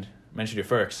mentioned your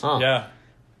Firks. Huh. Yeah.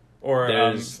 Or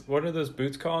There's- what are those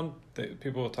boots called?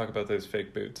 People will talk about those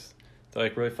fake boots. They're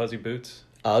like really fuzzy boots.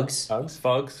 Uggs. Uggs?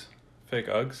 Fugs. Fake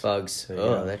Uggs. Bugs. There you Oh,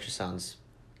 go. that just sounds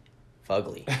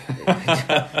fugly.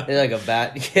 They're like a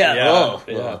bad. Yeah. Oh,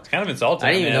 yeah. It's kind of insulting.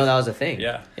 I didn't even know that was a thing.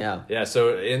 Yeah. Yeah. Yeah,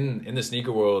 so in the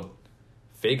sneaker world,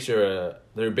 fakes are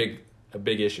they're a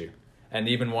big issue. And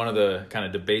even one of the kind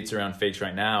of debates around fakes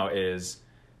right now is,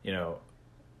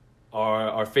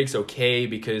 are fakes okay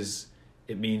because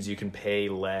it means you can pay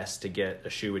less to get a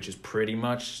shoe which is pretty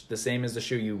much the same as the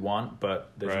shoe you want,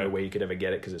 but there's no Right. way you could ever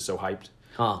get it because it's so hyped,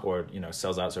 Huh. or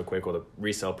sells out so quick, or the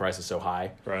resale price is so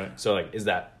high. Right. So like, is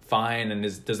that fine? And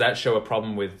does that show a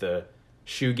problem with the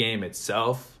shoe game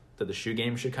itself that the shoe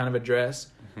game should kind of address?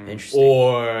 Interesting.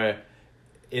 Or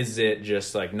is it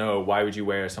just like, no, why would you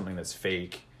wear something that's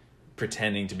fake,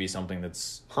 pretending to be something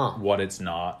that's Huh. what it's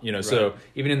not? So Right.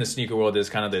 even in the sneaker world, there's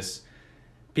kind of this,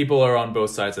 people are on both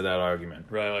sides of that argument.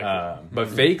 Right, like- But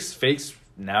fakes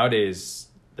nowadays,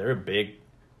 they're a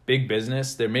big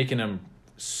business. They're making them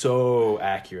so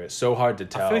accurate, so hard to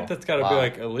tell. I feel like that's got to be Wow.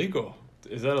 like illegal.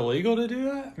 Is that illegal to do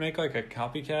that? Make like a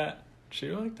copycat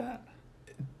shoe like that?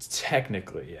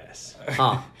 Technically, yes.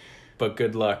 Huh. But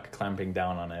good luck clamping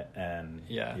down on it. And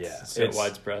Yeah. yeah, It's so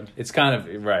widespread. It's kind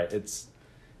of right. It's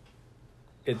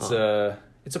a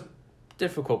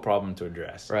difficult problem to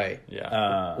address. Right.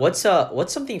 Yeah. What's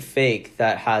something fake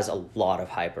that has a lot of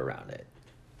hype around it?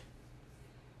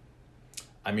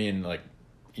 I mean, like,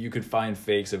 you could find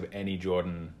fakes of any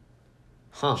Jordan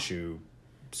Huh. shoe,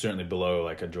 certainly below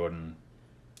like a Jordan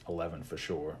 11 for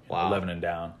sure. Wow. 11 and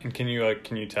down. And can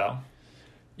you tell?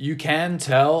 You can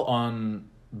tell on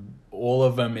all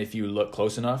of them if you look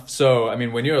close enough. So, I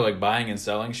mean, when you're like buying and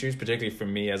selling shoes, particularly for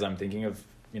me, as I'm thinking of,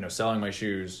 selling my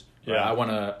shoes, Yeah. I want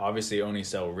to obviously only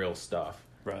sell real stuff.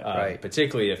 Right. Right.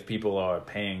 Particularly if people are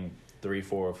paying $300,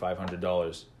 $400,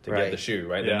 $500 to Right. get the shoe,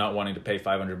 right? Yeah. They're not wanting to pay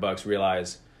 $500,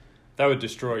 realize That would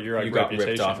destroy your like, you got reputation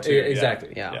ripped off. too. Yeah.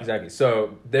 Exactly. Yeah. Exactly.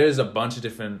 So there's a bunch of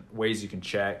different ways you can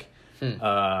check. Hmm.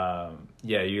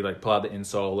 You like pull out the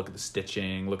insole, look at the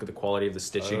stitching, look at the quality of the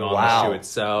stitching on Wow. the shoe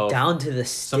itself. Down to the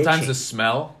stitching. Sometimes the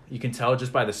smell, you can tell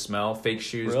just by the smell. Fake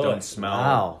shoes Really? don't smell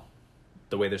Wow.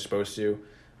 the way they're supposed to.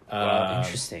 Wow.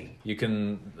 Interesting. You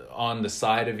can, on the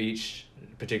side of each,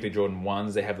 particularly Jordan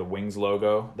 1s, they have the Wings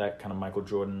logo, that kind of Michael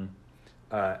Jordan,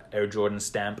 Air Jordan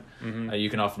stamp. Mhm. You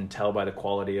can often tell by the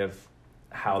quality of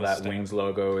how The that stamp. Wings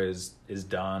logo is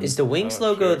done. Is the Wings Oh,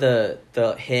 logo sure.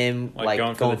 the him Like like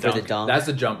going going for the for the dunk. dunk? That's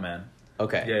the Jumpman.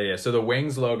 Okay. Yeah. So the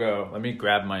Wings logo, let me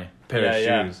grab my pair Yeah, of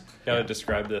yeah. shoes. Gotta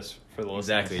describe this for the listeners.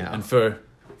 Exactly. Yeah. And for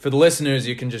the listeners,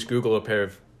 you can just Google a pair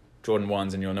of Jordan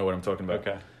 1s and you'll know what I'm talking about.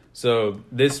 Okay. So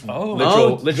this Oh.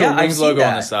 literal yeah, I've Wings seen logo on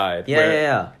that. the side. Yeah, where yeah,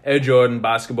 yeah. Air Jordan,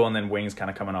 basketball, and then Wings kind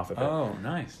of coming off of it. Oh,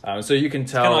 nice. So you can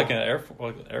tell. Kind of like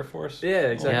an Air Force. Yeah,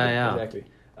 exactly. Yeah, yeah. Exactly.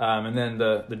 And then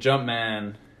the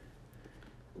Jumpman.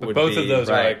 But would both be- of those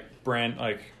are right.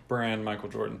 like brand Michael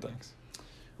Jordan things.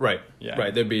 Right. Yeah.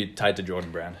 Right. They'd be tied to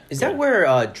Jordan brand. Is that where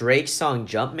Drake's song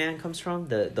Jumpman comes from?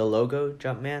 The logo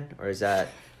Jumpman? Or is that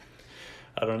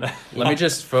I don't know. Let me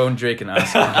just phone Drake and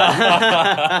ask him.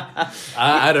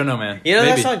 I don't know, man. You know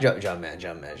Maybe. that song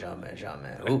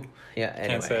Jumpman. Ooh. Yeah,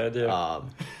 anyway. say I do.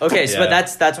 Okay, so Yeah.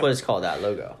 but that's what it's called, that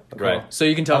logo. Right. So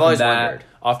you can tell I've from always that. wondered.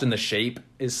 Often the shape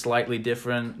is slightly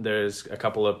different. There's a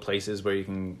couple of places where you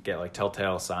can get like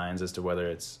telltale signs as to whether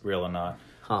it's real or not.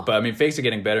 Huh. But I mean, fakes are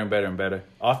getting better and better and better.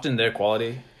 Often their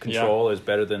quality control is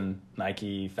better than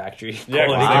Nike factory Yeah,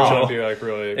 quality because Wow. they control. want to be like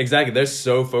really. Exactly. They're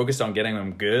so focused on getting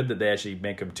them good that they actually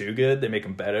make them too good. They make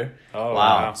them better. Oh Wow.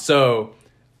 wow. So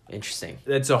Interesting.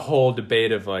 it's a whole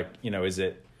debate of like, is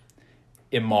it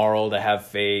immoral to have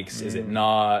fakes? Is it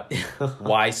not?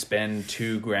 Why spend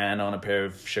 $2,000 on a pair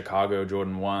of Chicago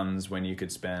Jordan 1s when you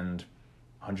could spend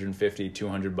 $150,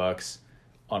 $200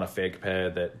 on a fake pair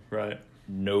that Right.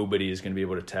 nobody is going to be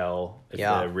able to tell if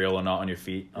they're real or not on your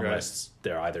feet unless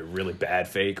they're either really bad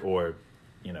fake or,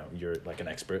 you know, you're like an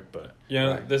expert. But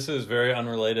this is very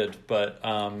unrelated, but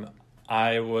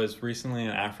I was recently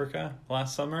in Africa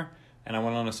last summer, and I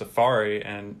went on a safari,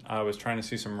 and I was trying to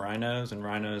see some rhinos, and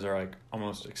rhinos are like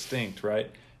almost extinct, right?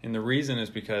 And the reason is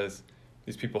because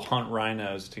these people hunt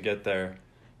rhinos to get their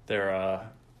the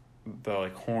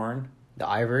like horn. The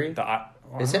ivory?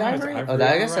 Is it ivory? I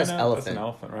guess that's elephant. That's an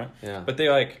elephant, right? Yeah. But they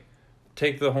like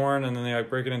take the horn and then they like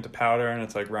break it into powder, and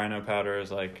it's like rhino powder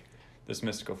is like this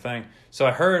mystical thing. So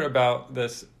I heard about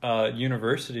this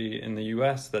university in the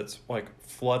U.S. that's like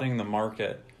flooding the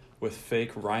market with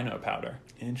fake rhino powder.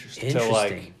 Interesting. To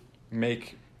like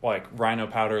make like rhino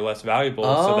powder less valuable,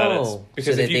 so that it's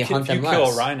because if you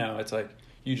kill a rhino, it's like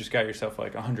you just got yourself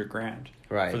like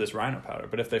 $100,000 for this rhino powder.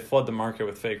 But if they flood the market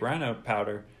with fake rhino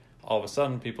powder, all of a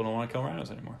sudden people don't want to kill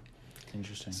rhinos anymore.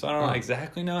 Interesting. So I don't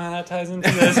exactly know how that ties into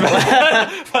this,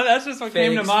 but that's just what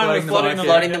came to mind with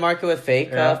flooding the market with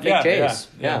fake jays.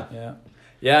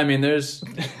 Yeah, I mean, there's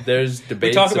debates.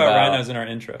 We talk about rhinos in our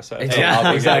intro, so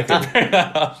exactly.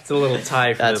 It's a little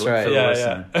tie for the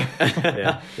listener.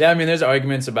 Yeah. I mean, there's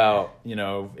arguments about, you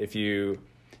know,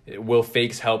 will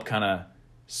fakes help kind of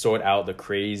sort out the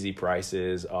crazy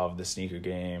prices of the sneaker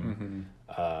game.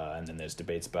 And then there's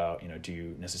debates about, you know, do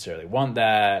you necessarily want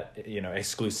that? You know,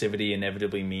 exclusivity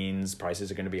inevitably means prices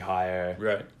are going to be higher.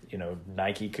 Right. You know,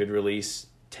 Nike could release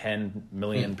 10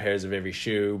 million pairs of every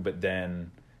shoe, but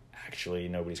then actually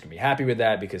nobody's going to be happy with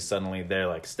that because suddenly they're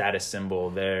like status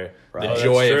symbol. They're the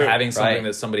joy of having something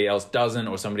that somebody else doesn't,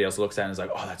 or somebody else looks at and is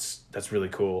like, oh, that's really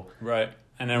cool. Right.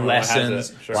 And then lessons. Has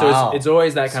it. Sure. So it's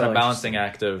always that kind of balancing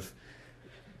act of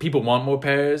people want more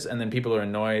pairs, and then people are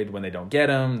annoyed when they don't get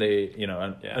them. They, you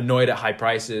know, annoyed at high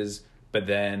prices, but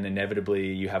then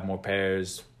inevitably you have more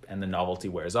pairs and the novelty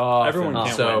wears off. Everyone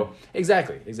can't win.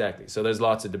 Exactly. So there's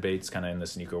lots of debates kind of in the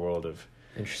sneaker world of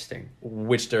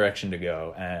which direction to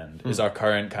go, and is our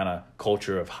current kind of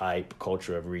culture of hype,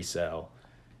 culture of resale,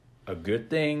 a good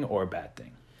thing or a bad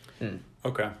thing?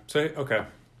 Okay,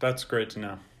 that's great to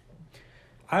know.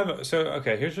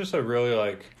 Here's just a really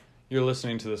like, you're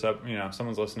listening to this up, you know,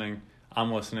 someone's listening,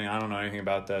 I'm listening, I don't know anything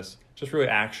about this. Just really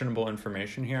actionable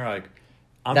information here. Like,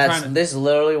 this is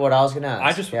literally what I was gonna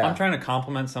ask. I'm trying to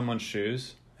compliment someone's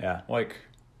shoes. Yeah. Like,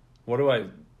 what do I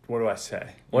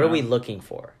say? What are we looking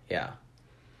for? Yeah.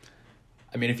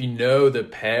 I mean, if you know the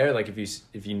pair, like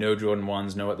if you know Jordan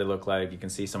 1s, know what they look like, you can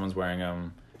see someone's wearing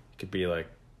them. It could be like,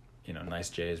 you know, nice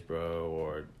J's, bro,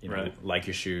 or, you know, like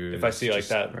your shoes. If I see like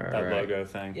that logo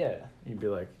thing. Yeah. You'd be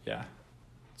like,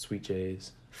 sweet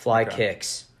J's. Fly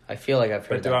kicks. I feel like I've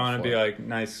heard that. But do I want to be like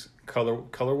nice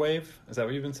color wave? Is that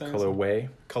what you've been saying? Colorway.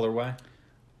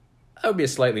 That would be a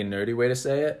slightly nerdy way to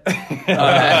say it.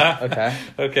 Okay.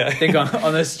 I think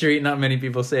on the street, not many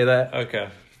people say that. Okay,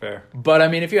 fair. But I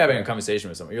mean, if you're having a conversation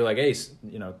with someone, you're like, hey,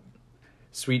 you know,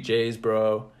 sweet J's,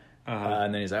 bro.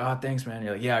 And then he's like, oh, thanks, man.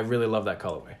 You're like, yeah, I really love that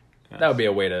colorway. Yes. That would be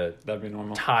a way to that'd be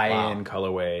normal. tie in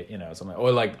colorway, you know, something.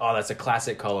 Or like, oh, that's a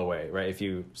classic colorway, right? If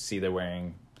you see they're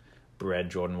wearing Bread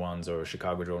Jordan 1s or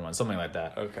Chicago Jordan 1s, something like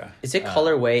that. Okay. Is it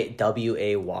colorway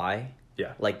WAY?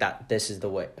 Yeah. Like that, this is the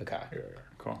way. Okay.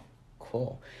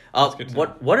 Cool.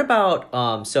 What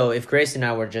about, so if Grace and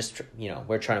I were just, you know,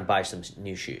 we're trying to buy some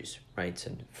new shoes, right?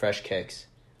 Some fresh kicks.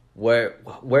 Where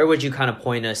would you kind of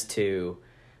point us to,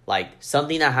 like,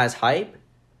 something that has hype,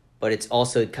 but it's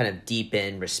also kind of deep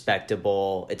in,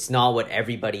 respectable. It's not what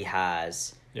everybody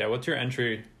has. Yeah, what's your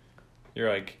entry, your,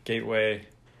 like, gateway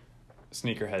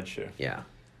sneakerhead shoe? Yeah.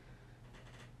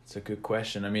 It's a good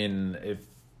question. I mean,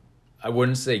 I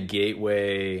wouldn't say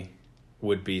gateway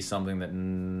would be something that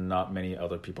not many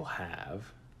other people have.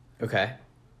 Okay.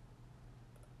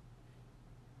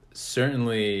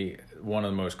 Certainly one of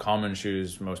the most common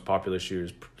shoes, most popular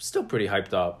shoes, still pretty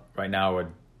hyped up right now are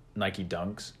Nike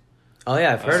Dunks. Oh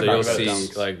yeah, I've heard about Dunks.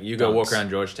 Dunks. Like, you go walk around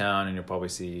Georgetown and you'll probably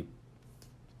see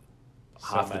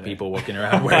half the people walking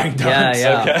around wearing Dunks.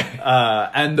 Yeah. Okay.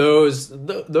 And those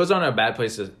aren't a bad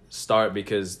place to start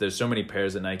because there's so many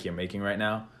pairs that Nike are making right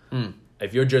now.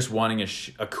 If you're just wanting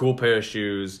a cool pair of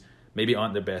shoes, maybe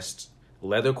aren't the best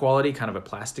leather quality, kind of a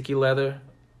plasticky leather,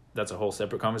 that's a whole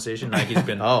separate conversation. Nike's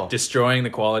been destroying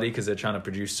the quality because they're trying to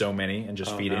produce so many and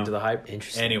just feed into the hype.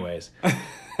 Interesting. Anyways,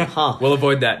 we'll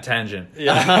avoid that tangent.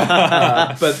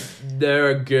 Yeah. But they're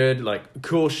a good, like,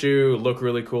 cool shoe, look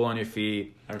really cool on your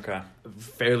feet. Okay.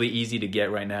 Fairly easy to get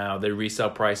right now. Their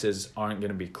resale prices aren't going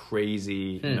to be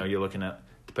crazy. You know, you're looking at,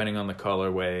 depending on the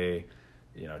colorway,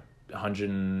 you know,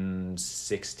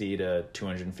 $160 to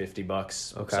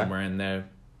 $250, somewhere in there.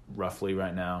 roughly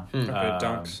right now. Okay,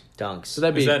 Dunks. Dunks. So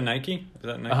that'd be Is that Nike? Is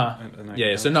that Nike? Nike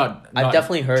yeah. So Dunks? not I've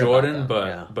definitely heard about Jordan, them, but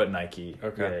yeah. but Nike.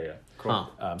 Okay. Yeah. Cool.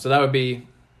 Huh. So that would be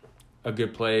a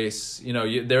good place. You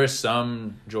know, there are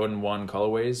some Jordan 1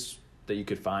 colorways that you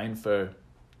could find for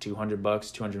 $200,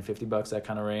 $250, that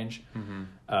kind of range.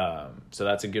 So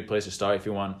that's a good place to start if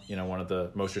you want, you know, one of the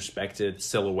most respected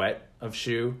silhouette of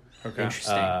shoe. Okay.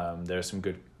 Interesting. There are some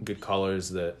good colors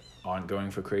that aren't going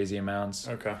for crazy amounts.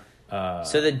 Okay.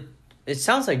 So it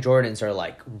sounds like Jordans are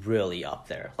like really up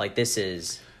there. Like this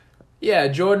is Yeah,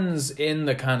 Jordans in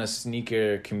the kind of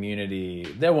sneaker community,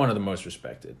 they're one of the most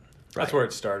respected. That's where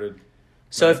it started.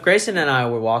 so if Grayson and I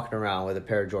were walking around with a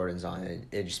pair of Jordans on,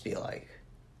 it'd just be like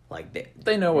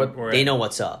They know what. Or- they know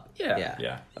what's up. Yeah.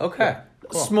 Yeah. Okay.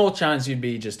 Cool. Small chance you'd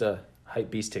be just a hype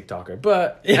beast TikToker,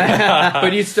 but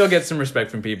but you'd still get some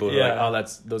respect from people who are like, Yeah.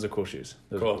 oh, those are cool shoes.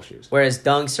 Those are Cool. cool shoes. Whereas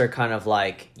dunks are kind of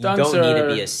like you Dunks don't need to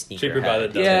are be a sneaker. cheaper by the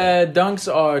dozen. Yeah,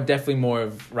 Dunks are definitely more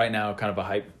of right now kind of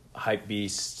a hype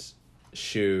beast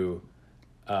shoe.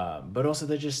 But also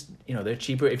they're just, you know, they're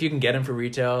cheaper. If you can get them for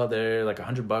retail, they're like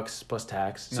 $100 plus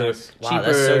tax. So Nice. Wow, cheaper,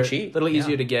 that's so cheap. a little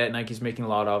easier Yeah. to get. Nike's making a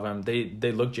lot of them.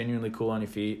 They look genuinely cool on your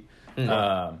feet.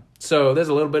 Mm. So there's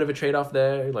a little bit of a trade-off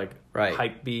there, like Right.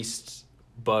 hype beast,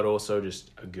 but also just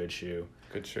a good shoe.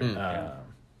 Good shoe. Mm.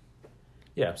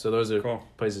 Yeah, so those are Cool.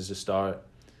 places to start.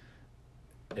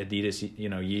 Adidas, you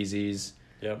know, Yeezys.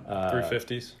 Yep.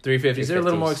 350s. 350s. They're a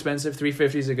little 350s. more expensive.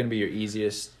 350s are going to be your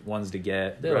easiest ones to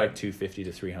get. They're Right. like $250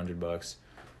 to $300.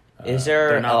 Is there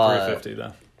They're not 350? 350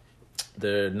 though.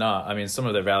 They're not. I mean, some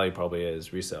of their value probably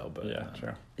is resale, but Yeah,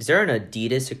 sure. Is there an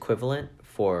Adidas equivalent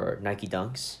for Nike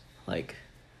Dunks? Like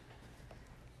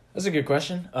That's a good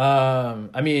question.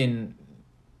 I mean,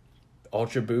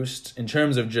 Ultra Boost in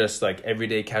terms of just like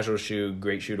everyday casual shoe,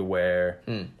 great shoe to wear.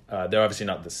 They're obviously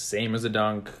not the same as a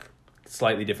Dunk.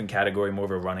 Slightly different category, more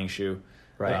of a running shoe.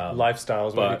 right. Lifestyle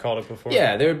is what you but- called it before.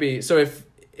 Yeah, there would be. So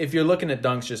if you're looking at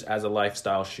Dunks just as a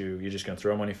lifestyle shoe, you're just gonna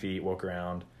throw them on your feet, walk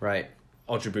around. right.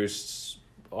 Ultra Boosts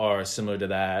are similar to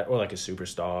that, or like a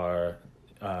Superstar.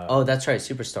 Oh, that's right.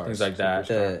 Superstars. Things like that.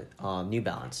 The New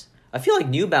Balance. I feel like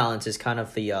New Balance is kind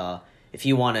of the if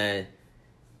you want to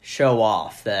show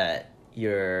off that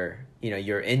you're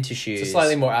into shoes. It's a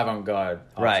slightly more avant-garde.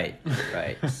 option. right.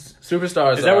 Right.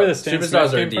 Superstars. Is that where the Stan Superstars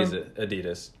Smith are came from?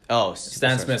 Adidas. Oh,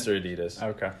 Stan Superstars. Smiths are Adidas.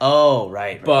 Okay. Oh,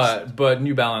 right. But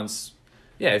New Balance.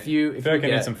 Yeah, if I you feel like I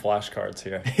need get some flashcards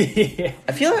here.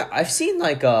 I feel like I've seen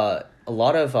like a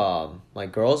lot of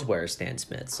like girls wear Stan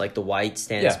Smiths, like the white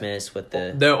Stan Yeah. Smiths with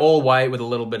the they're all white with a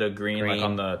little bit of green, like Green,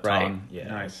 on the right. tongue. Yeah,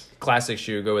 Nice. Classic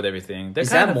shoe. Go with everything. They're Is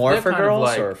kind that of- more they're for kind of girls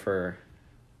like- or for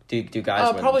do guys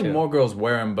wear them probably too? more girls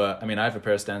wear them, but I mean, I have a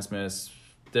pair of Stan Smiths.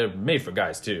 They're made for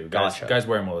guys too. Gotcha. Guys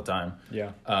wear them all the time.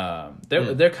 Yeah.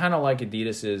 They're kind of like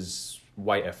Adidas's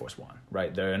white Air Force One,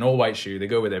 right? They're an all white shoe. They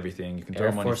go with everything. You can throw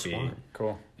Air them on your Force feet. One.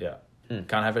 Cool. Yeah. Can't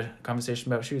have a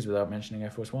conversation about shoes without mentioning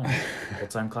Air Force One.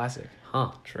 All-time classic.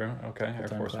 Huh. True. Okay. Air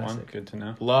All-time Force One. classic. Good to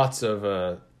know. Lots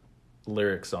of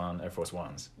lyrics on Air Force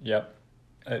Ones. Yep.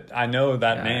 I know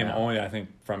that Yeah, name yeah. only, I think,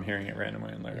 from hearing it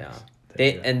randomly in lyrics. Yeah. There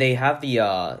you go. They have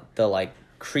the like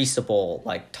creasable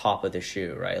like top of the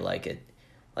shoe, right?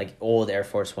 Like old Air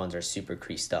Force Ones are super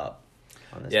creased up.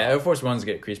 On this Yeah, top. Air Force Ones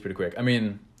get creased pretty quick. I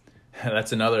mean,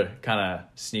 that's another kind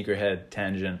of sneakerhead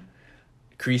tangent.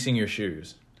 Creasing your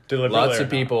shoes. Deliberately Lots or of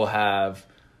not? people have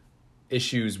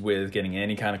issues with getting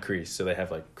any kind of crease. So they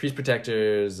have like crease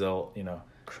protectors. They'll,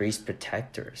 crease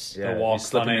protectors. yeah, walk you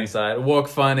slip 'em funny. inside. Walk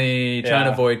funny, trying to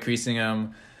Yeah. avoid creasing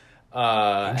them.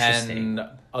 Interesting. And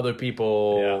other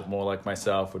people, Yeah. more like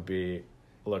myself, would be,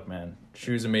 look, man,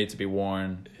 shoes are made to be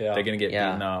worn. Yeah. They're going to get Yeah.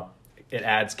 beaten up. It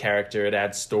adds character. It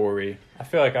adds story. I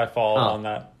feel like I fall Huh. on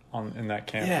that in that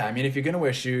camp. Yeah, I mean, if you're going to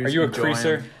wear shoes... Are you a enjoy 'em.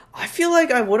 creaser? I feel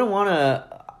like I wouldn't want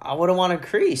to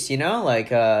crease,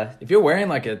 like If you're wearing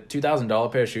like a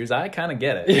 $2,000 pair of shoes, I kind of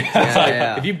get it. Yeah. It's like,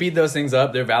 Yeah. if you beat those things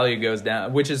up, their value goes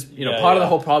down, which is Yeah, part of the yeah.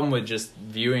 whole problem with just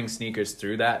viewing sneakers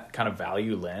through that kind of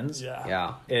value lens. Yeah.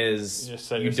 yeah. Is You just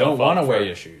set you yourself don't want to up wear for-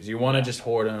 your shoes. You want to just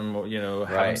hoard them, have them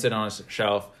Right. sit on a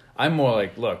shelf. I'm more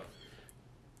like, look,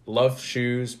 love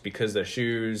shoes because they're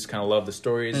shoes. Kind of love the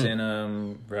stories in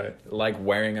them. Right. Like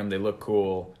wearing them, they look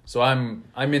cool. So I'm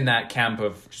in that camp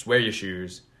of just wear your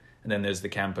shoes, and then there's the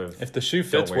camp of If the shoe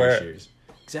don't fits, wear wear your it. shoes.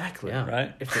 Exactly. Yeah.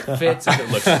 Right. If it fits, if it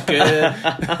looks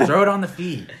good, throw it on the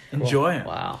feet. Enjoy it.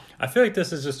 Wow. I feel like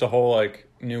this is just a whole like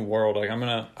new world. Like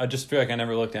I just feel like I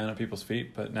never look down at people's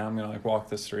feet, but now I'm gonna like walk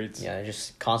the streets. Yeah,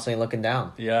 just constantly looking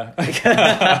down. Yeah.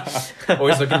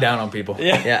 Always looking down on people.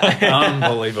 Yeah. Yeah.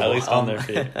 Unbelievable. At least on their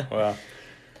feet. Wow.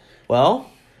 Well,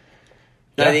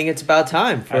 I Yeah. think it's about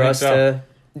time for I think us so.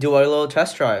 to do a little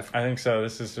test drive. I think so.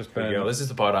 This has just There been. you go. This is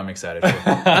the part I'm excited for.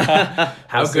 How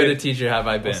We'll good see. a teacher have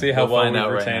I been? We'll see how well find we out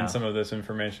right retain now. some of this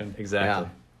information. Exactly.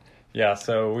 Yeah,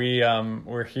 so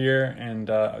we're here, and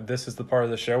this is the part of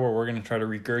the show where we're going to try to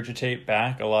regurgitate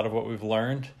back a lot of what we've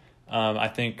learned. I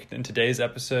think in today's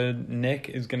episode, Nick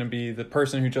is going to be the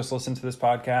person who just listened to this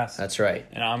podcast. That's right.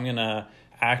 And I'm going to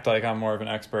act like I'm more of an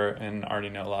expert and already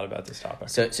know a lot about this topic.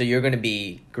 So you're going to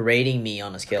be grading me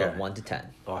on a scale of Okay. 1 to 10.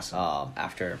 Awesome.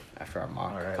 After our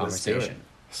mock All right, let's do conversation. it.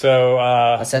 So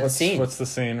Let's set the scene. What's the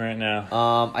scene right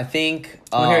now? I think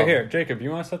Here, Jacob,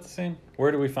 you want to set the scene?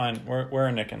 Where do we find where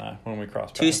are Nick and I when we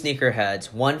cross two paths?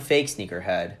 sneakerheads, one fake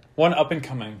sneakerhead, One up and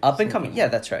coming. up and coming. Yeah,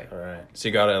 that's right. All right. So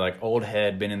you got a like old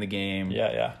head, been in the game.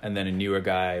 Yeah. And then a newer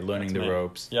guy learning That's the me.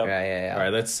 ropes. Yep. Yeah. All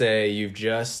right. Let's say you've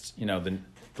just the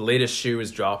latest shoe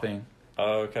is dropping.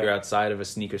 Oh, okay. You're outside of a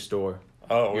sneaker store.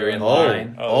 Oh, You're we're in Oh,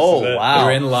 line. Oh, this is it. wow.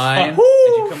 You're in line. Woo!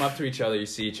 And you come up to each other. You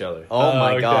see each other. Oh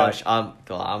my okay. gosh. I'm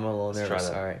a little try nervous.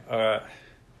 that. All right. All right.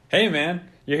 Hey, man,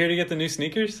 you're here to get the new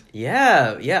sneakers?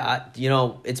 Yeah.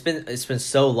 It's been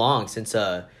so long since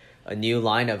a new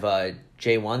line of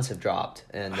J1s have dropped,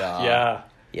 and Yeah.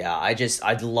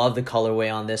 I love the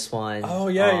colorway on this one. Oh,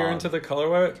 yeah, you're into the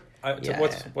colorway? yeah,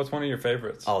 What's one of your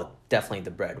favorites? Oh, definitely the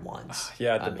bread ones.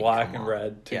 Yeah, the I mean, black come and on.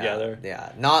 red together.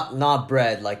 Yeah. Not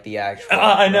bread like the actual.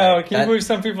 I know. bread. Can you believe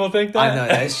some people think that? I know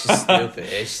that's just stupid.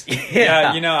 It's,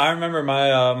 Yeah, I remember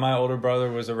my older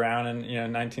brother was around in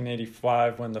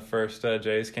 1985 when the first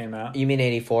Jays came out. You mean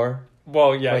 84?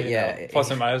 Well, yeah, But yeah,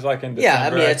 plus or minus like in Yeah,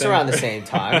 December. I mean it's think. around the same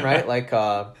time, right? Like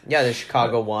the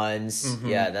Chicago ones.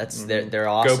 Yeah, that's they're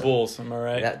awesome. Go Bulls, am I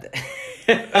right?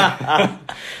 That-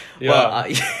 Yeah.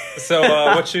 Well, So,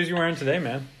 what shoes you wearing today,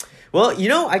 man? well,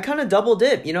 I kind of double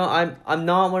dip. I'm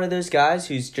not one of those guys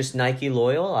who's just Nike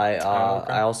loyal. I okay.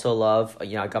 I also love. I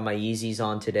got my Yeezys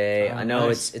on today. Oh, I know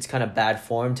nice. it's kind of bad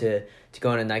form to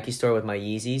go in a Nike store with my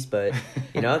Yeezys, but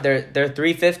they're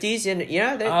 350s, and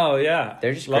Oh yeah,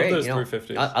 they're just love great. those you know?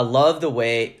 350s. I love the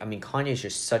way. I mean, Kanye's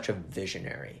just such a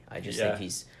visionary. I just Yeah. think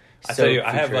he's. I So tell you, I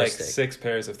have like futuristic. 6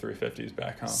 pairs of 350s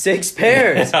back home. 6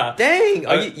 pairs. Yeah. Dang,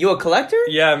 are you a collector?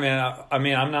 Yeah, man. I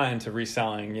mean, I'm not into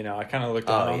reselling. I kind of look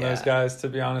down Oh, on yeah. those guys. To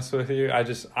be honest with you,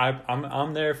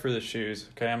 I'm there for the shoes.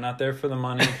 Okay, I'm not there for the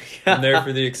money. I'm there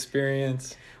for the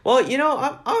experience. Well,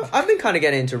 I've been kind of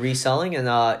getting into reselling, and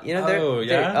I'm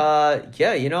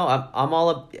all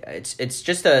up. It's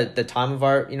just the time of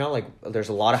our like there's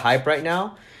a lot of hype right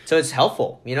now, so it's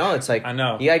helpful. It's like I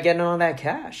know. you gotta get in on that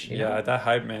cash. you know? Yeah, that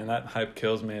hype, man. That hype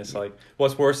kills me. It's like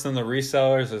what's worse than the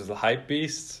resellers is the hype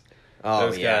beasts. Oh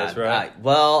Those yeah. guys, right?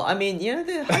 Well, I mean,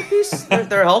 the hype beasts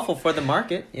they're helpful for the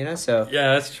market. So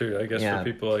Yeah, that's true. I guess Yeah. for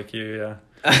people like you, yeah.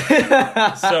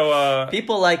 So,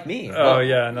 people like me. oh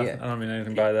yeah, I don't mean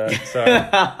anything by that. Sorry.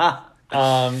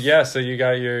 Yeah. So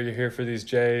you're here for these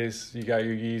J's. You got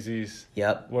your Yeezys.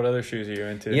 Yep. What other shoes are you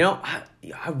into?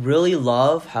 I really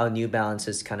love how New Balance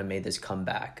has kind of made this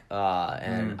comeback.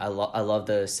 And I love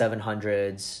the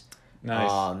 700s.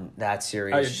 Nice. That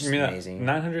series is just you mean amazing.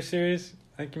 900 series?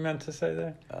 I think you meant to say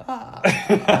there. And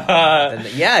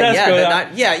That's yeah, cool.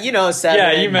 seven.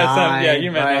 Yeah, you meant some. Yeah, 9,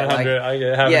 you meant right? 900. I get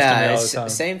it happens to me Yeah, all it's the time.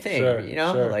 same thing. Sure,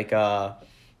 sure. Like yeah.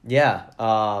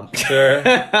 Sure.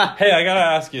 Hey, I gotta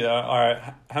ask you though. All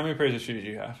right, how many pairs of shoes do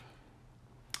you have?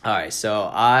 All right, so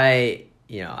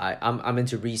I'm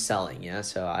into reselling. Yeah,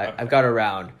 so I've got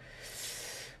around.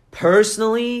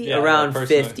 Personally, around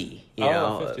personally. 50.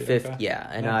 50, 50. okay. Yeah,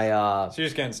 and Nice. So you're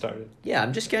just getting started. Yeah,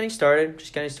 I'm just getting started.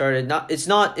 It's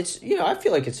I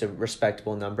feel like it's a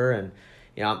respectable number, and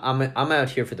I'm out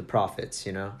here for the profits.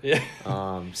 Yeah.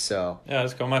 So Yeah,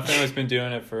 that's cool. My family's been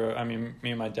doing it for. I mean,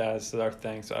 me and my dad's our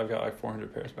thing. So I've got like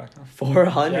 400 pairs back home.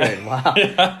 400. Yeah. Wow.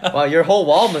 Yeah. Wow, your whole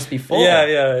wall must be full.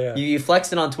 Yeah. You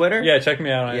flexing on Twitter? Yeah, check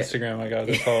me out on Yeah. Instagram. I got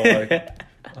this whole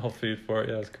whole feed for it.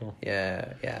 Yeah, it's cool.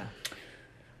 Yeah.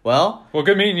 Well, Well,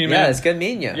 good meeting you, man. yeah, it's good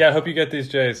meeting you. Yeah, I hope you get these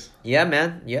J's. Yeah,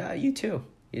 man. Yeah, you too.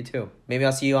 Maybe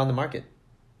I'll see you on the market.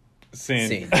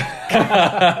 Scene.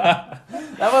 That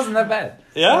wasn't that bad.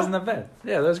 Yeah? That wasn't that bad.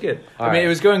 Yeah, that was good. All I mean, right. it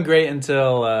was going great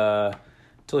until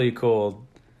you called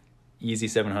Yeezy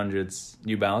 700s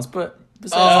New Balance, but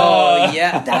Oh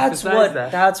yeah, that's Besides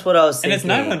that. that's what I was And thinking. it's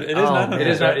 900. It is Oh, 900. It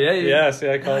is man. not- yeah, Yeah, see,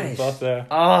 I called Nice. it off there.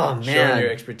 Oh showing man, your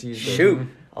expertise. shoot,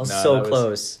 I was No, so that was-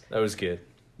 close. That was good.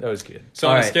 That was good. So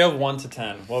on All a right. scale of 1 to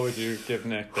 10, what would you give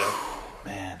Nick there?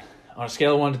 Man, on a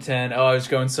scale of 1 to 10, I was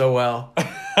going so well.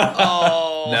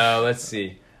 Oh No, let's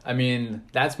see. I mean,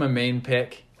 that's my main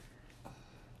pick.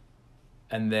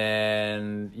 And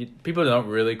then people don't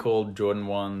really call Jordan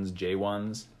 1s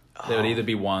J1s. They would either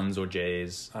be 1s or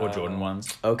J's or Jordan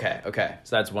 1s. Okay.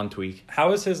 So that's one tweak. How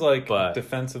was his like But-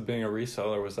 defense of being a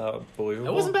reseller? Was that believable?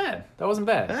 That wasn't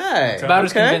bad. Hey, It's about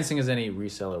as okay. convincing as any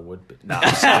reseller would be. No, I'm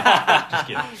just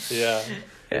kidding. Yeah.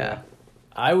 Yeah.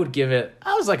 I would give it.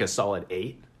 I was like a solid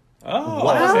 8. Oh,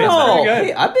 Wow. okay, it's very good.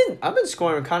 Hey, I've been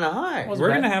scoring kind of high. Wasn't We're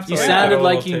bad. gonna have to, You like, sounded have a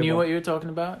like little you knew table. what you were talking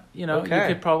about. You know, Okay.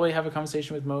 you could probably have a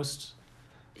conversation with most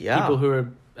Yeah. people who are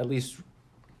at least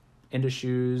into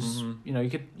shoes. You know,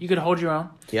 you could hold your own.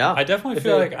 Yeah. I definitely If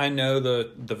feel it- like I know the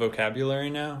vocabulary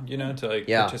now, you know, to like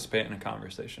Yeah. participate in a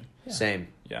conversation. Same.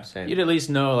 Yeah. Same. You'd at least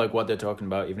know like what they're talking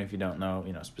about, even if you don't know,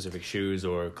 you know, specific shoes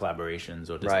or collaborations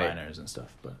or Right. designers and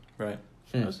stuff. But Right.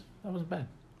 that wasn't bad.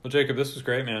 Well, Jacob, this was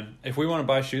great, man. If we want to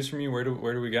buy shoes from you, where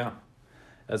do we go?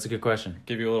 That's a good question.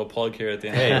 Give you a little plug here at the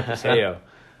end. Hey, of the episode. hey yo.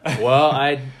 Well,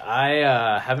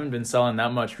 I haven't been selling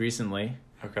that much recently.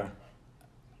 Okay.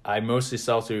 I mostly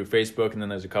sell through Facebook, and then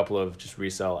there's a couple of just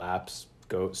resell apps,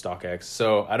 Go StockX.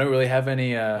 So I don't really have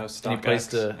any any StockX.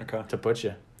 place Okay. to put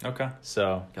you. Okay.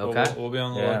 So Okay. We'll be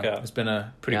on the yeah, lookout. it's been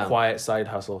a pretty Yeah. quiet side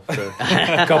hustle for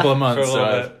a couple of months. For a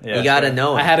little so bit. yeah. You gotta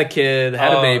know I it. had a kid,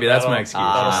 had a baby. That's my that'll- excuse.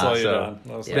 That'll Ah, slow you so down.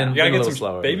 That'll slow Yeah. you down. You Been gotta a get little some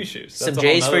slower. baby shoes. Some That's a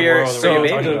J's whole for nother your- world that for we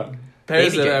your haven't baby. talked about.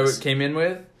 Pairs Baby that J's. I came in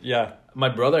with. Yeah. My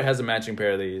brother has a matching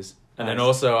pair of these, and then Nice.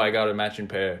 also I got a matching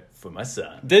pair for my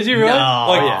son. Did you really? No.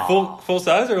 Like Yeah. full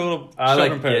size or a little I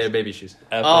like children pairs? baby shoes.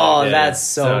 Oh, Yeah. that's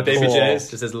so Baby cool. J's.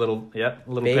 Just as a little pair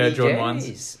Baby of Jordan ones.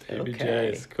 J's. Baby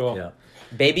Okay. J's. Cool. Yeah,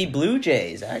 Baby Blue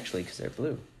Jays, actually, because they're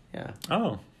blue. Yeah.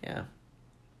 Oh. Yeah.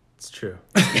 it's true.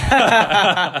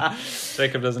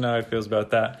 Jacob doesn't know how he feels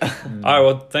about that. All right.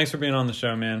 Well, thanks for being on the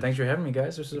show, man. Thanks for having me,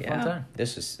 guys. This was a fun time.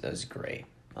 This was great.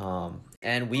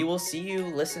 And we will see you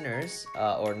listeners,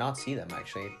 or not see them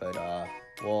actually, but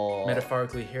we'll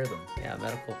Metaphorically hear them. yeah,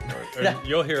 medical. Or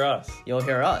you'll hear us. You'll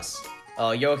hear us.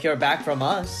 You'll hear back from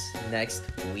us next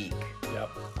week Yep.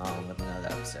 with another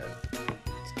episode.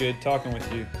 It's good talking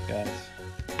with you guys.